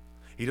not.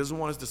 He doesn't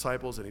want his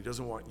disciples, and he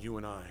doesn't want you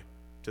and I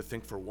to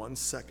think for 1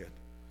 second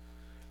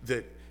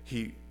that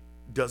he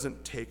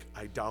doesn't take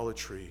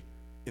idolatry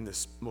in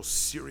this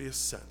most serious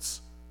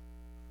sense,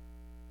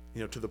 you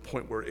know, to the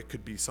point where it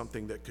could be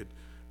something that could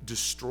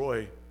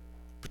destroy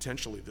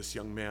potentially this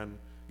young man,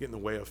 get in the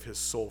way of his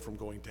soul from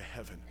going to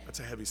heaven. That's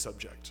a heavy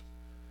subject.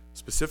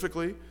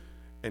 Specifically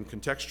and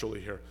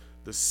contextually here,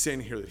 the sin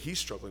here that he's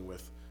struggling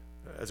with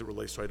as it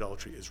relates to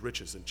idolatry is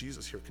riches. And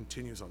Jesus here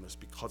continues on this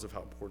because of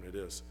how important it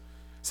is.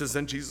 It says,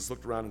 then Jesus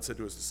looked around and said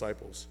to his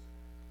disciples,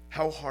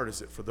 how hard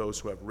is it for those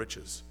who have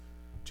riches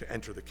to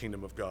enter the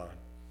kingdom of God?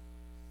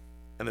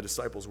 And the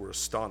disciples were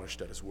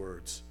astonished at his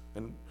words.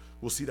 And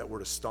we'll see that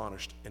word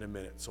astonished in a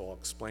minute, so I'll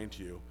explain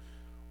to you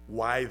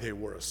why they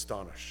were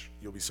astonished.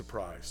 You'll be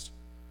surprised.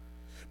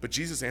 But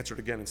Jesus answered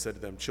again and said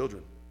to them,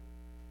 children,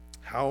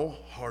 how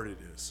hard it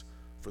is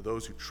for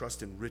those who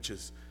trust in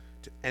riches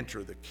to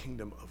enter the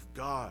kingdom of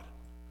God.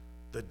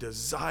 The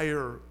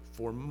desire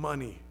for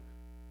money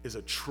is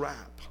a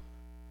trap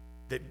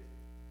that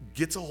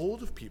gets a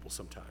hold of people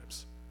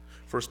sometimes.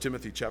 1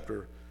 Timothy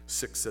chapter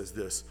 6 says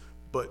this,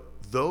 but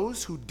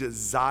those who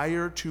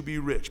desire to be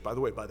rich, by the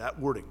way, by that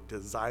wording,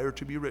 desire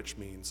to be rich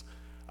means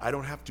I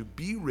don't have to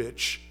be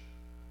rich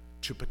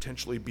to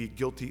potentially be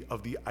guilty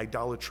of the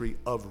idolatry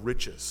of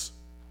riches.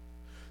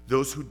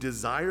 Those who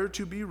desire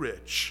to be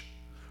rich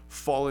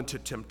fall into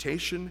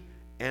temptation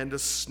and a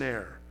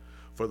snare.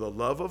 For the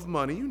love of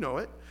money, you know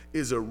it,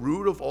 is a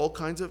root of all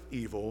kinds of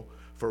evil,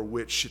 for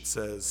which it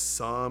says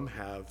some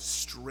have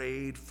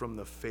strayed from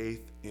the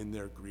faith in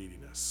their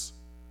greediness.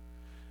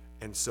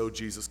 And so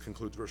Jesus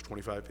concludes verse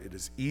 25, it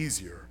is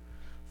easier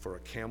for a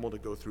camel to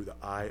go through the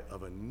eye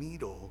of a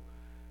needle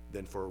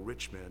than for a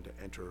rich man to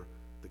enter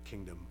the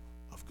kingdom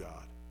of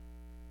God.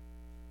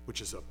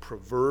 Which is a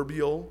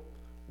proverbial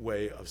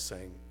way of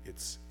saying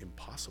it's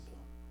impossible.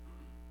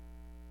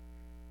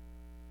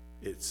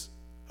 It's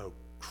a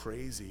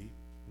crazy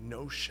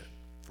notion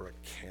for a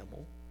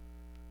camel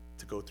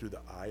to go through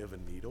the eye of a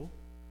needle.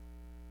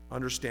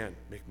 Understand,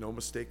 make no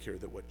mistake here,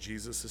 that what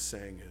Jesus is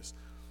saying is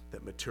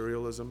that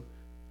materialism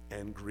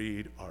and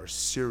greed are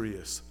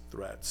serious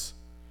threats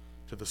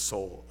to the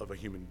soul of a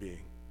human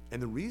being.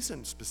 And the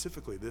reason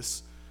specifically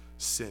this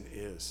sin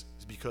is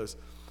because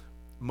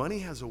money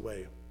has a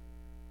way,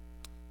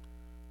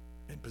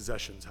 and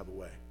possessions have a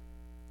way,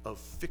 of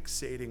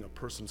fixating a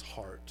person's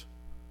heart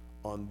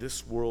on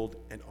this world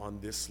and on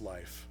this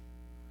life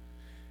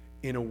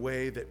in a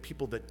way that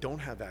people that don't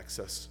have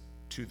access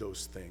to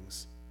those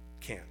things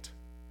can't.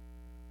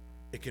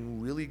 It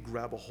can really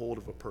grab a hold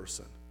of a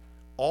person.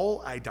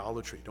 All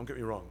idolatry, don't get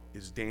me wrong,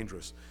 is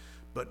dangerous.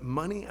 But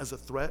money as a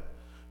threat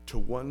to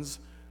one's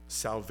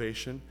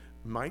salvation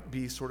might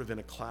be sort of in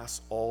a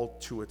class all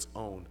to its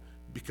own.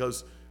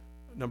 Because,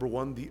 number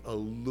one, the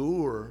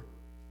allure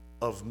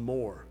of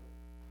more.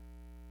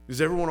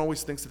 Because everyone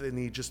always thinks that they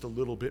need just a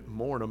little bit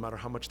more no matter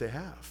how much they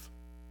have.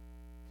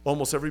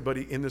 Almost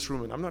everybody in this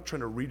room, and I'm not trying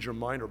to read your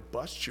mind or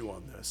bust you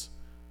on this,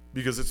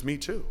 because it's me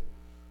too.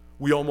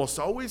 We almost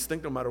always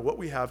think no matter what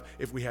we have,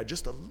 if we had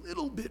just a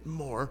little bit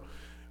more,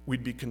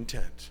 we'd be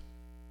content.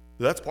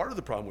 That's part of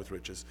the problem with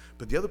riches.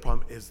 But the other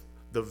problem is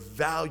the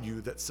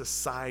value that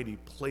society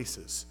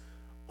places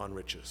on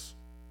riches.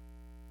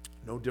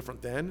 No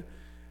different then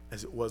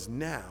as it was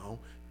now,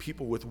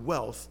 people with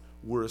wealth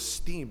were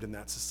esteemed in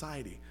that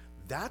society.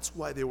 That's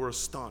why they were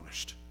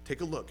astonished.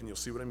 Take a look and you'll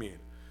see what I mean.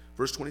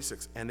 Verse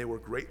 26, and they were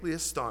greatly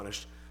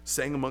astonished,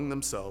 saying among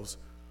themselves,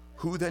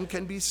 who then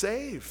can be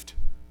saved?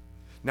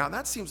 Now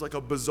that seems like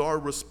a bizarre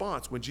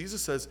response. When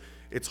Jesus says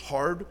it's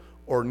hard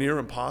or near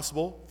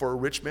impossible for a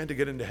rich man to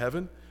get into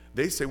heaven,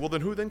 they say, well,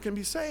 then who then can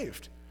be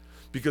saved?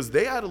 Because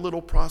they had a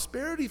little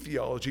prosperity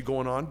theology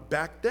going on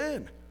back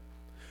then.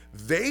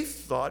 They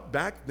thought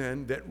back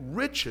then that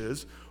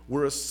riches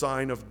were a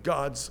sign of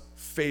God's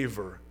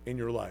favor in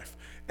your life.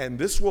 And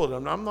this world,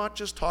 and I'm not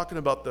just talking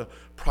about the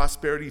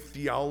prosperity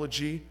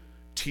theology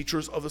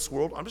teachers of this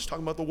world, I'm just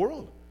talking about the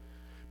world.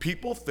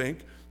 People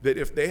think that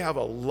if they have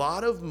a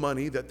lot of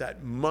money,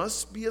 that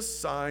must be a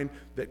sign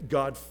that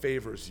God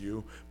favors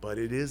you, but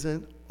it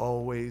isn't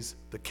always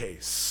the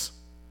case.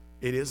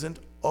 It isn't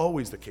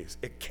always the case.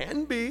 It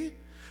can be,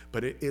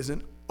 but it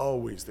isn't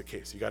always the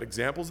case. You got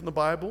examples in the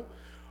Bible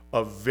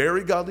of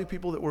very godly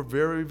people that were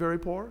very, very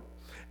poor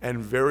and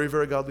very,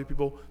 very godly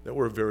people that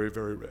were very,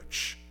 very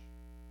rich.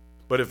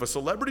 But if a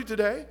celebrity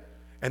today,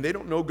 and they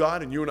don't know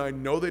God, and you and I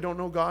know they don't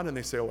know God, and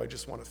they say, oh, I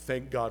just want to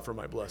thank God for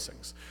my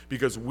blessings,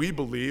 because we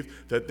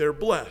believe that they're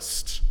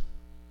blessed.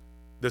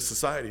 This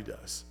society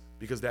does,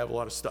 because they have a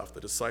lot of stuff.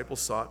 The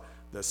disciples sought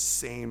the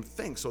same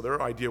thing. So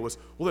their idea was,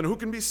 well, then who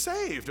can be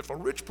saved if a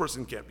rich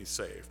person can't be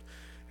saved?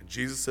 And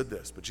Jesus said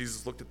this, but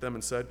Jesus looked at them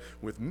and said,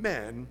 with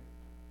men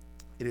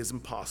it is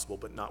impossible,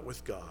 but not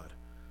with God.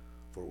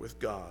 For with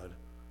God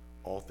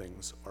all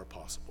things are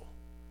possible.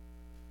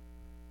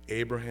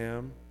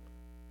 Abraham,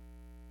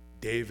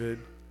 David,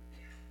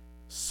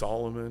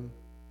 Solomon,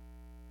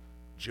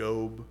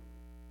 Job,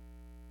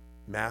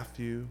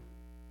 Matthew,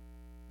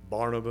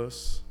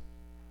 Barnabas,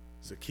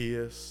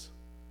 Zacchaeus,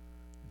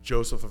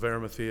 Joseph of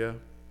Arimathea,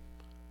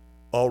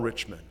 all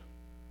rich men,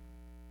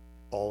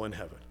 all in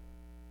heaven.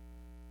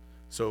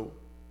 So,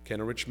 can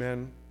a rich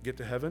man get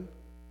to heaven?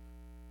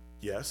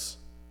 Yes,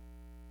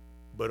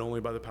 but only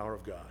by the power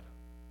of God.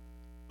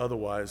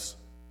 Otherwise,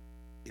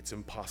 it's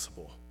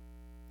impossible,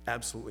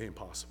 absolutely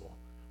impossible,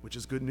 which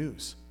is good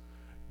news.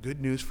 Good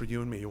news for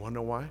you and me. You want to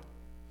know why?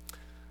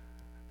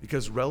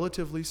 Because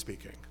relatively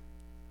speaking,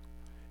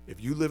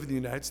 if you live in the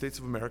United States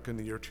of America in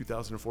the year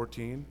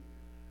 2014,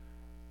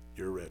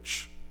 you're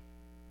rich.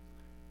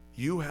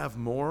 You have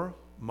more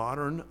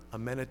modern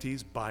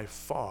amenities by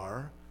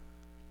far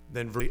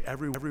than virtually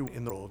everyone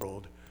in the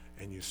world,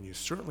 and you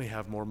certainly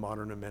have more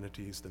modern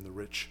amenities than the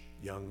rich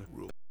young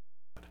ruler,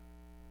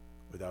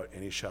 without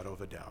any shadow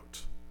of a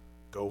doubt.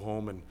 Go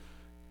home and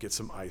get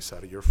some ice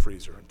out of your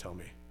freezer and tell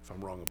me if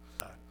I'm wrong about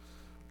that.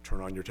 Turn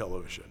on your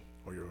television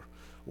or your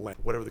lamp,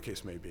 whatever the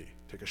case may be.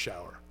 Take a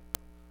shower.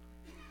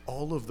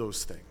 All of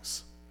those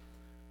things.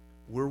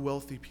 We're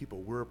wealthy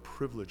people. We're a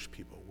privileged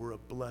people. We're a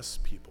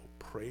blessed people.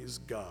 Praise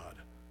God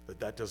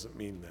that doesn't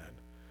mean then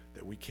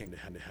that we can't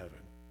get to heaven,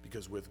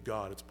 because with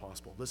God it's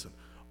possible. Listen,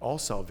 all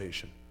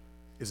salvation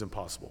is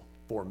impossible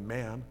for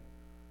man.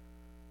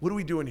 What are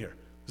we doing here?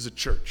 This is a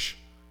church.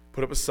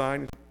 Put up a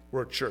sign.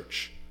 We're a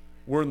church.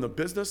 We're in the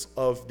business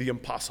of the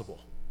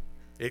impossible.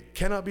 It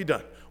cannot be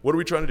done. What are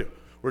we trying to do?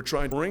 We're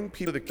trying to bring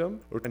people to the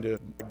kingdom. We're trying to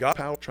God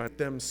power, trying to get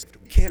them saved.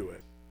 We can't do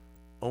it.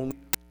 Only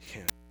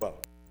Him. Well,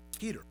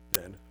 Peter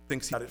then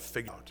thinks he got it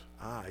figured out.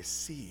 I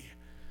see.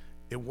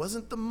 It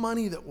wasn't the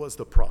money that was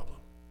the problem.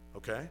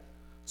 Okay?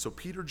 So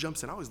Peter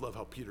jumps in. I always love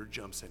how Peter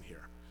jumps in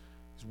here.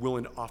 He's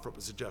willing to offer up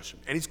a suggestion.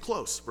 And he's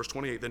close. Verse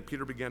 28, then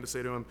Peter began to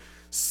say to him,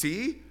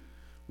 see,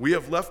 we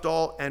have left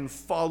all and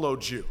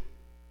followed you.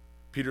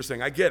 Peter's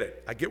saying, I get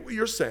it. I get what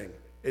you're saying.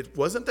 It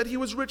wasn't that he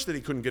was rich that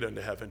he couldn't get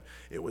into heaven.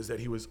 It was that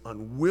he was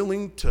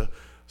unwilling to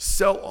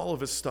sell all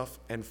of his stuff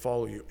and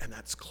follow you. And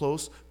that's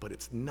close, but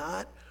it's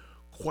not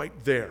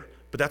quite there.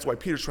 But that's why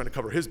Peter's trying to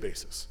cover his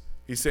bases.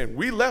 He's saying,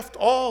 we left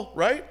all,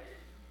 right?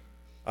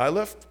 I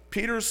left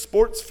Peter's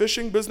sports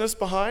fishing business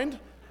behind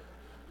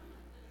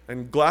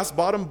and glass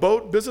bottom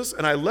boat business,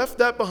 and I left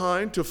that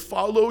behind to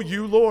follow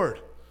you, Lord.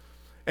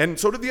 And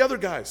so did the other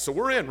guys. So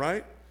we're in,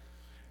 right?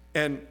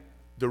 And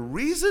the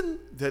reason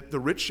that the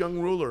rich young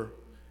ruler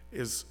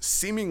is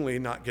seemingly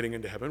not getting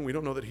into heaven, we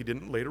don't know that he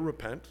didn't later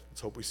repent,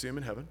 let's hope we see him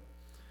in heaven,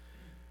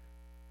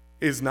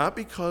 is not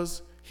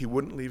because he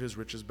wouldn't leave his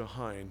riches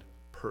behind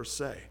per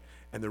se.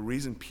 And the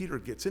reason Peter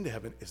gets into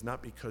heaven is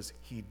not because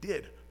he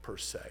did per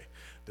se.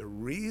 The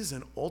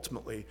reason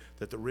ultimately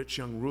that the rich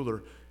young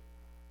ruler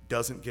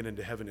doesn't get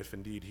into heaven, if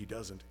indeed he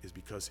doesn't, is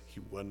because he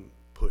wouldn't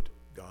put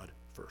God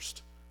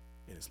first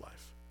in his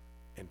life.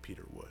 And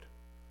Peter would.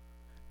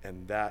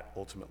 And that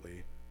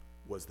ultimately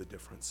was the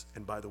difference.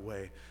 And by the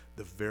way,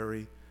 the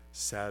very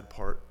sad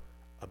part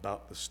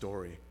about the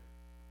story,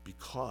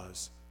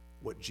 because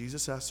what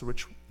Jesus asked the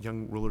rich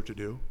young ruler to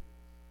do,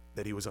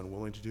 that he was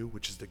unwilling to do,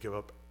 which is to give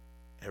up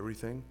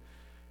everything,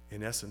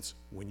 in essence,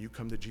 when you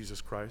come to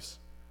Jesus Christ,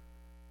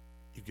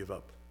 you give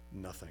up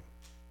nothing.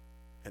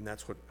 And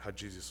that's how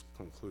Jesus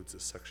concludes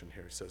this section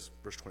here. He says,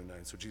 verse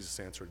 29, so Jesus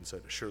answered and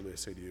said, surely I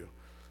say to you,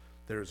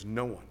 there is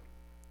no one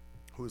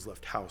who has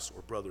left house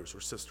or brothers or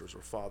sisters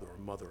or father or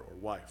mother or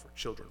wife or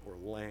children or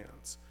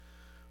lands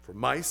for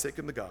my sake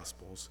in the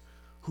Gospels,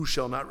 who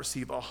shall not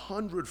receive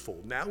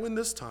 100-fold, now in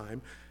this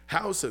time,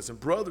 houses and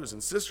brothers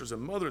and sisters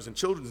and mothers and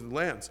children and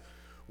lands,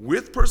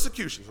 with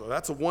persecution. So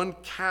that's a one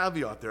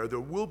caveat there. There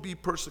will be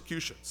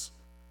persecutions.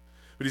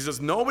 But he says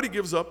nobody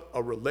gives up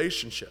a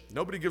relationship.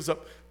 Nobody gives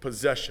up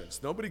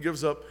possessions. Nobody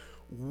gives up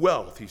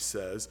wealth, he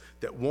says,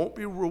 that won't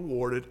be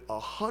rewarded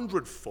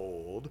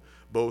 100-fold,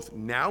 both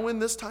now in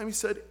this time, he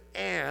said,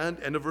 and,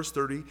 end of verse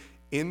 30,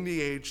 in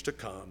the age to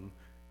come,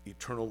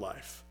 eternal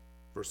life.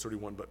 Verse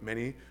 31, but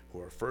many who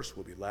are first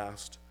will be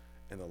last,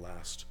 and the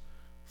last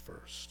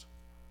first.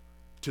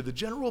 To the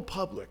general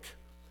public,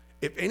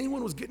 if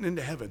anyone was getting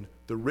into heaven,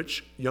 the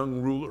rich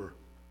young ruler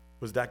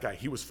was that guy.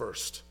 He was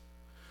first.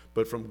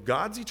 But from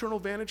God's eternal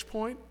vantage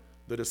point,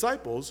 the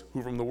disciples,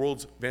 who from the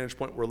world's vantage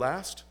point were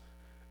last,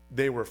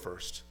 they were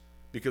first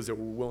because they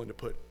were willing to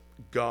put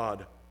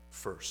God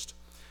first.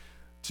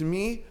 To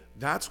me,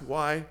 that's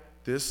why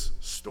this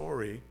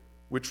story,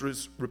 which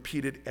was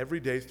repeated every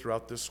day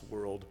throughout this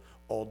world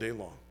all day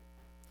long,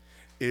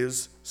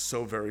 is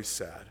so very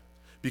sad.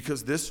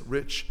 Because this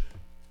rich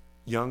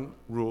young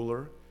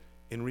ruler,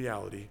 in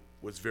reality,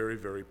 was very,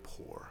 very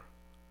poor.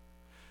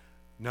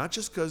 Not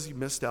just because he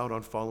missed out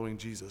on following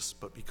Jesus,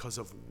 but because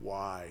of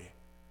why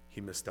he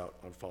missed out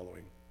on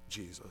following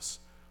Jesus.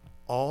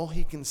 All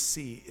he can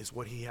see is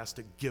what he has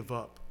to give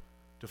up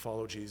to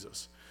follow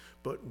Jesus.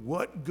 But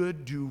what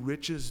good do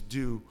riches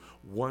do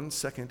 1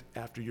 second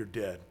after you're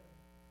dead?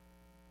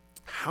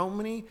 How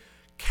many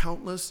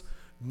countless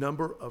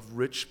number of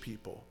rich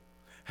people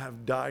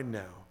have died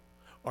now,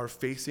 are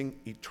facing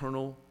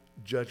eternal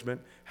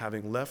judgment,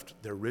 having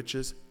left their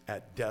riches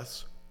at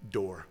death's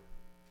door?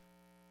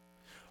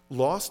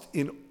 Lost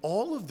in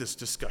all of this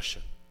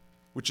discussion,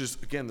 which is,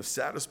 again, the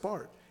saddest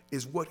part,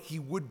 is what he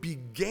would be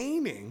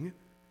gaining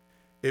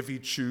if he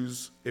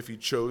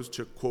chose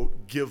to,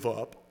 quote, give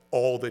up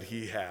all that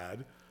he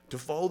had to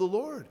follow the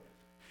Lord.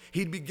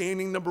 He'd be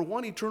gaining, number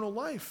one, eternal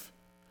life,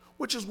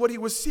 which is what he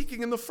was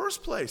seeking in the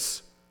first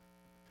place.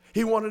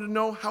 He wanted to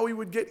know how he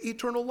would get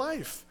eternal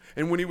life.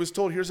 And when he was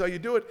told, here's how you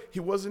do it, he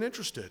wasn't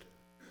interested.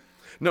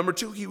 Number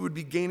two, he would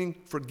be gaining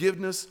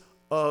forgiveness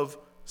of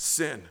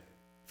sin.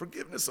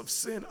 Forgiveness of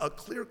sin, a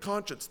clear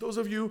conscience. Those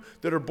of you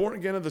that are born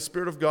again of the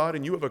Spirit of God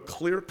and you have a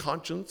clear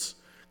conscience,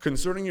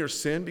 concerning your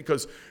sin,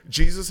 because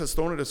Jesus has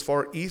thrown it as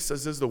far east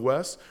as is the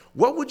west,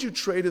 what would you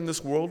trade in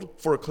this world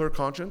for a clear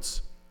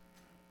conscience?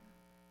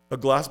 A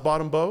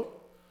glass-bottom boat?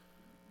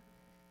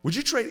 Would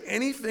you trade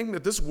anything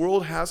that this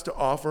world has to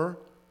offer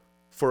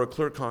for a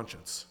clear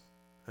conscience?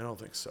 I don't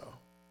think so.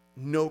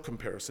 No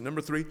comparison.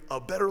 Number 3, a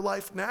better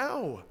life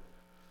now.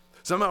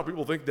 Somehow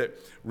people think that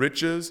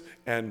riches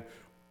and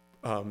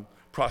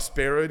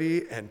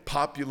prosperity and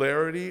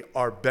popularity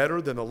are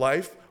better than the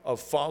life of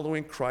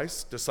following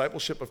Christ,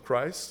 discipleship of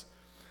Christ.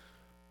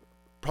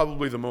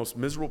 Probably the most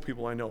miserable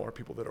people I know are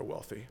people that are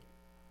wealthy,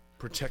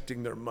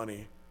 protecting their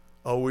money,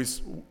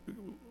 always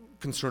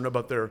concerned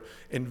about their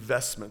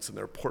investments and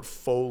their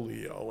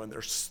portfolio and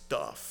their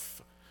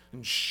stuff,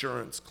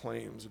 insurance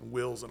claims and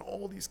wills and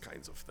all these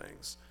kinds of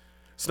things.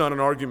 It's not an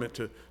argument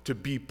to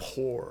be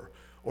poor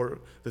or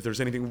that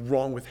there's anything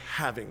wrong with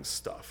having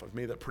stuff. I've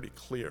made that pretty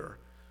clear.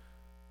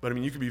 But I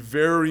mean, you can be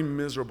very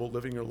miserable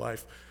living your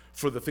life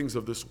for the things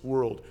of this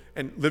world.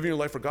 And living your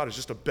life for God is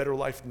just a better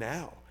life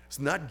now. It's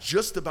not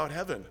just about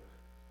heaven.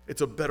 It's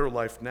a better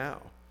life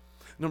now.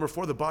 Number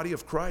 4, the body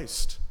of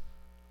Christ.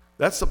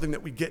 That's something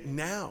that we get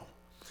now.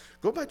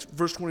 Go back to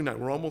verse 29.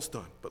 We're almost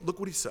done. But look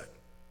what he said.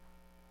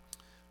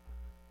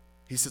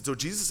 He said, so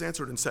Jesus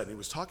answered and said, and he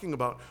was talking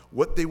about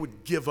what they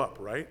would give up,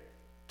 right?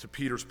 To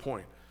Peter's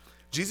point.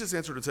 Jesus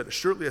answered and said,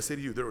 assuredly I say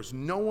to you, there is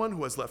no one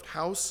who has left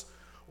house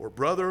or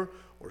brother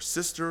or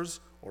sisters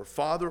or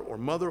father or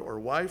mother or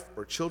wife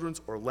or children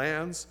or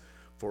lands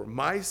for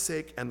my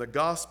sake and the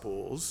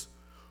gospel's,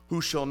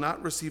 who shall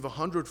not receive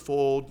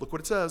 100-fold, look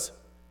what it says,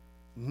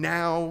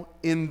 now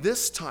in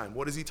this time.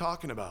 What is he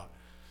talking about?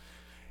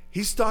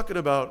 He's talking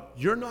about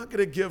you're not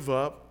going to give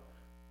up,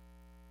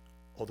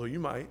 although you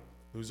might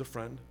lose a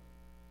friend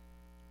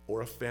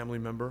or a family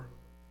member.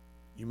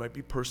 You might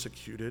be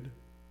persecuted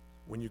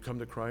when you come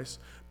to Christ,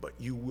 but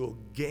you will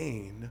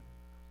gain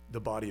the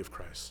body of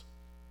Christ.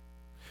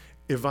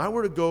 If I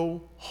were to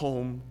go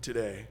home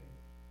today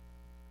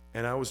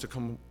and I was to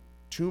come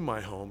to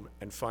my home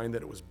and find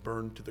that it was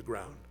burned to the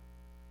ground,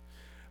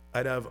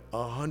 I'd have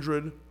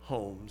 100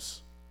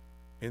 homes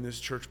in this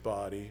church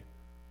body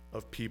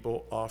of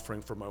people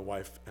offering for my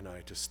wife and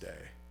I to stay,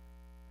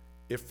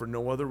 if for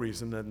no other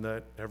reason than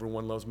that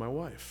everyone loves my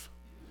wife.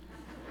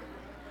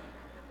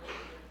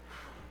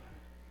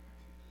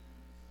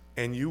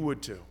 And you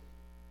would too,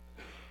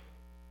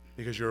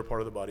 because you're a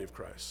part of the body of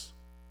Christ,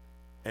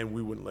 and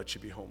we wouldn't let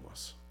you be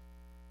homeless.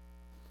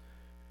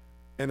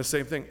 And the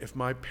same thing, if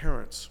my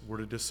parents were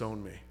to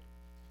disown me,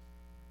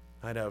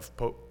 I'd have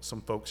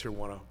some folks here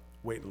want to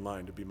wait in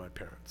line to be my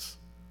parents,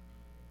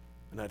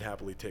 and I'd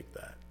happily take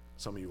that.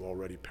 Some of you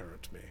already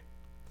parent me,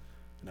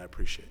 and I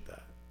appreciate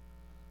that.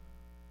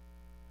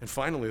 And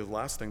finally, the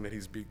last thing that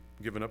he's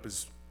given up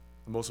is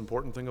the most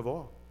important thing of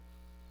all.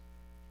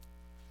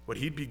 What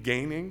he'd be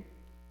gaining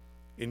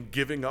in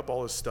giving up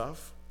all his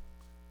stuff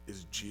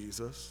is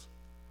Jesus.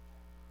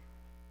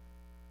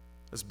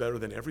 That's better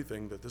than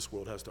everything that this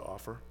world has to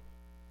offer.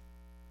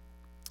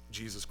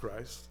 Jesus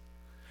Christ.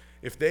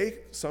 If they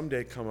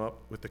someday come up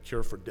with the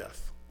cure for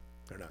death,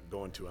 they're not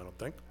going to, I don't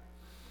think.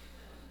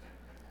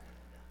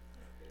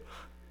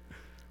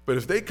 But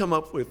if they come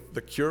up with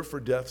the cure for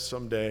death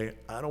someday,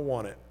 I don't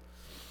want it.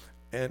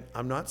 And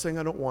I'm not saying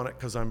I don't want it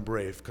because I'm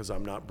brave, because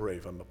I'm not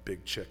brave. I'm a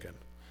big chicken.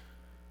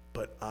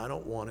 But I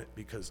don't want it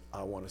because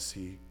I want to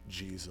see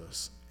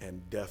Jesus,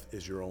 and death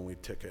is your only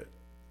ticket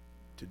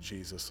to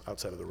Jesus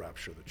outside of the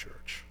rapture of the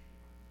church.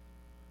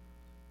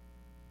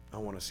 I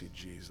want to see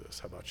Jesus.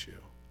 How about you?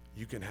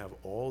 You can have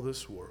all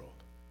this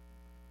world.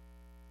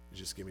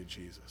 Just give me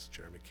Jesus,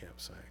 Jeremy Camp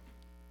sang.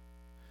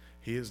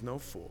 He is no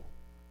fool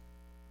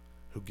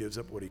who gives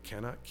up what he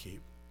cannot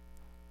keep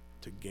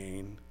to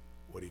gain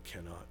what he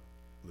cannot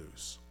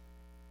lose.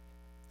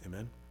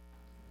 Amen?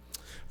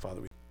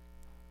 Father, we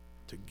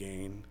to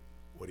gain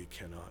what he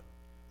cannot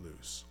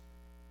lose.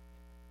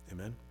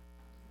 Amen?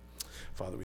 Father, we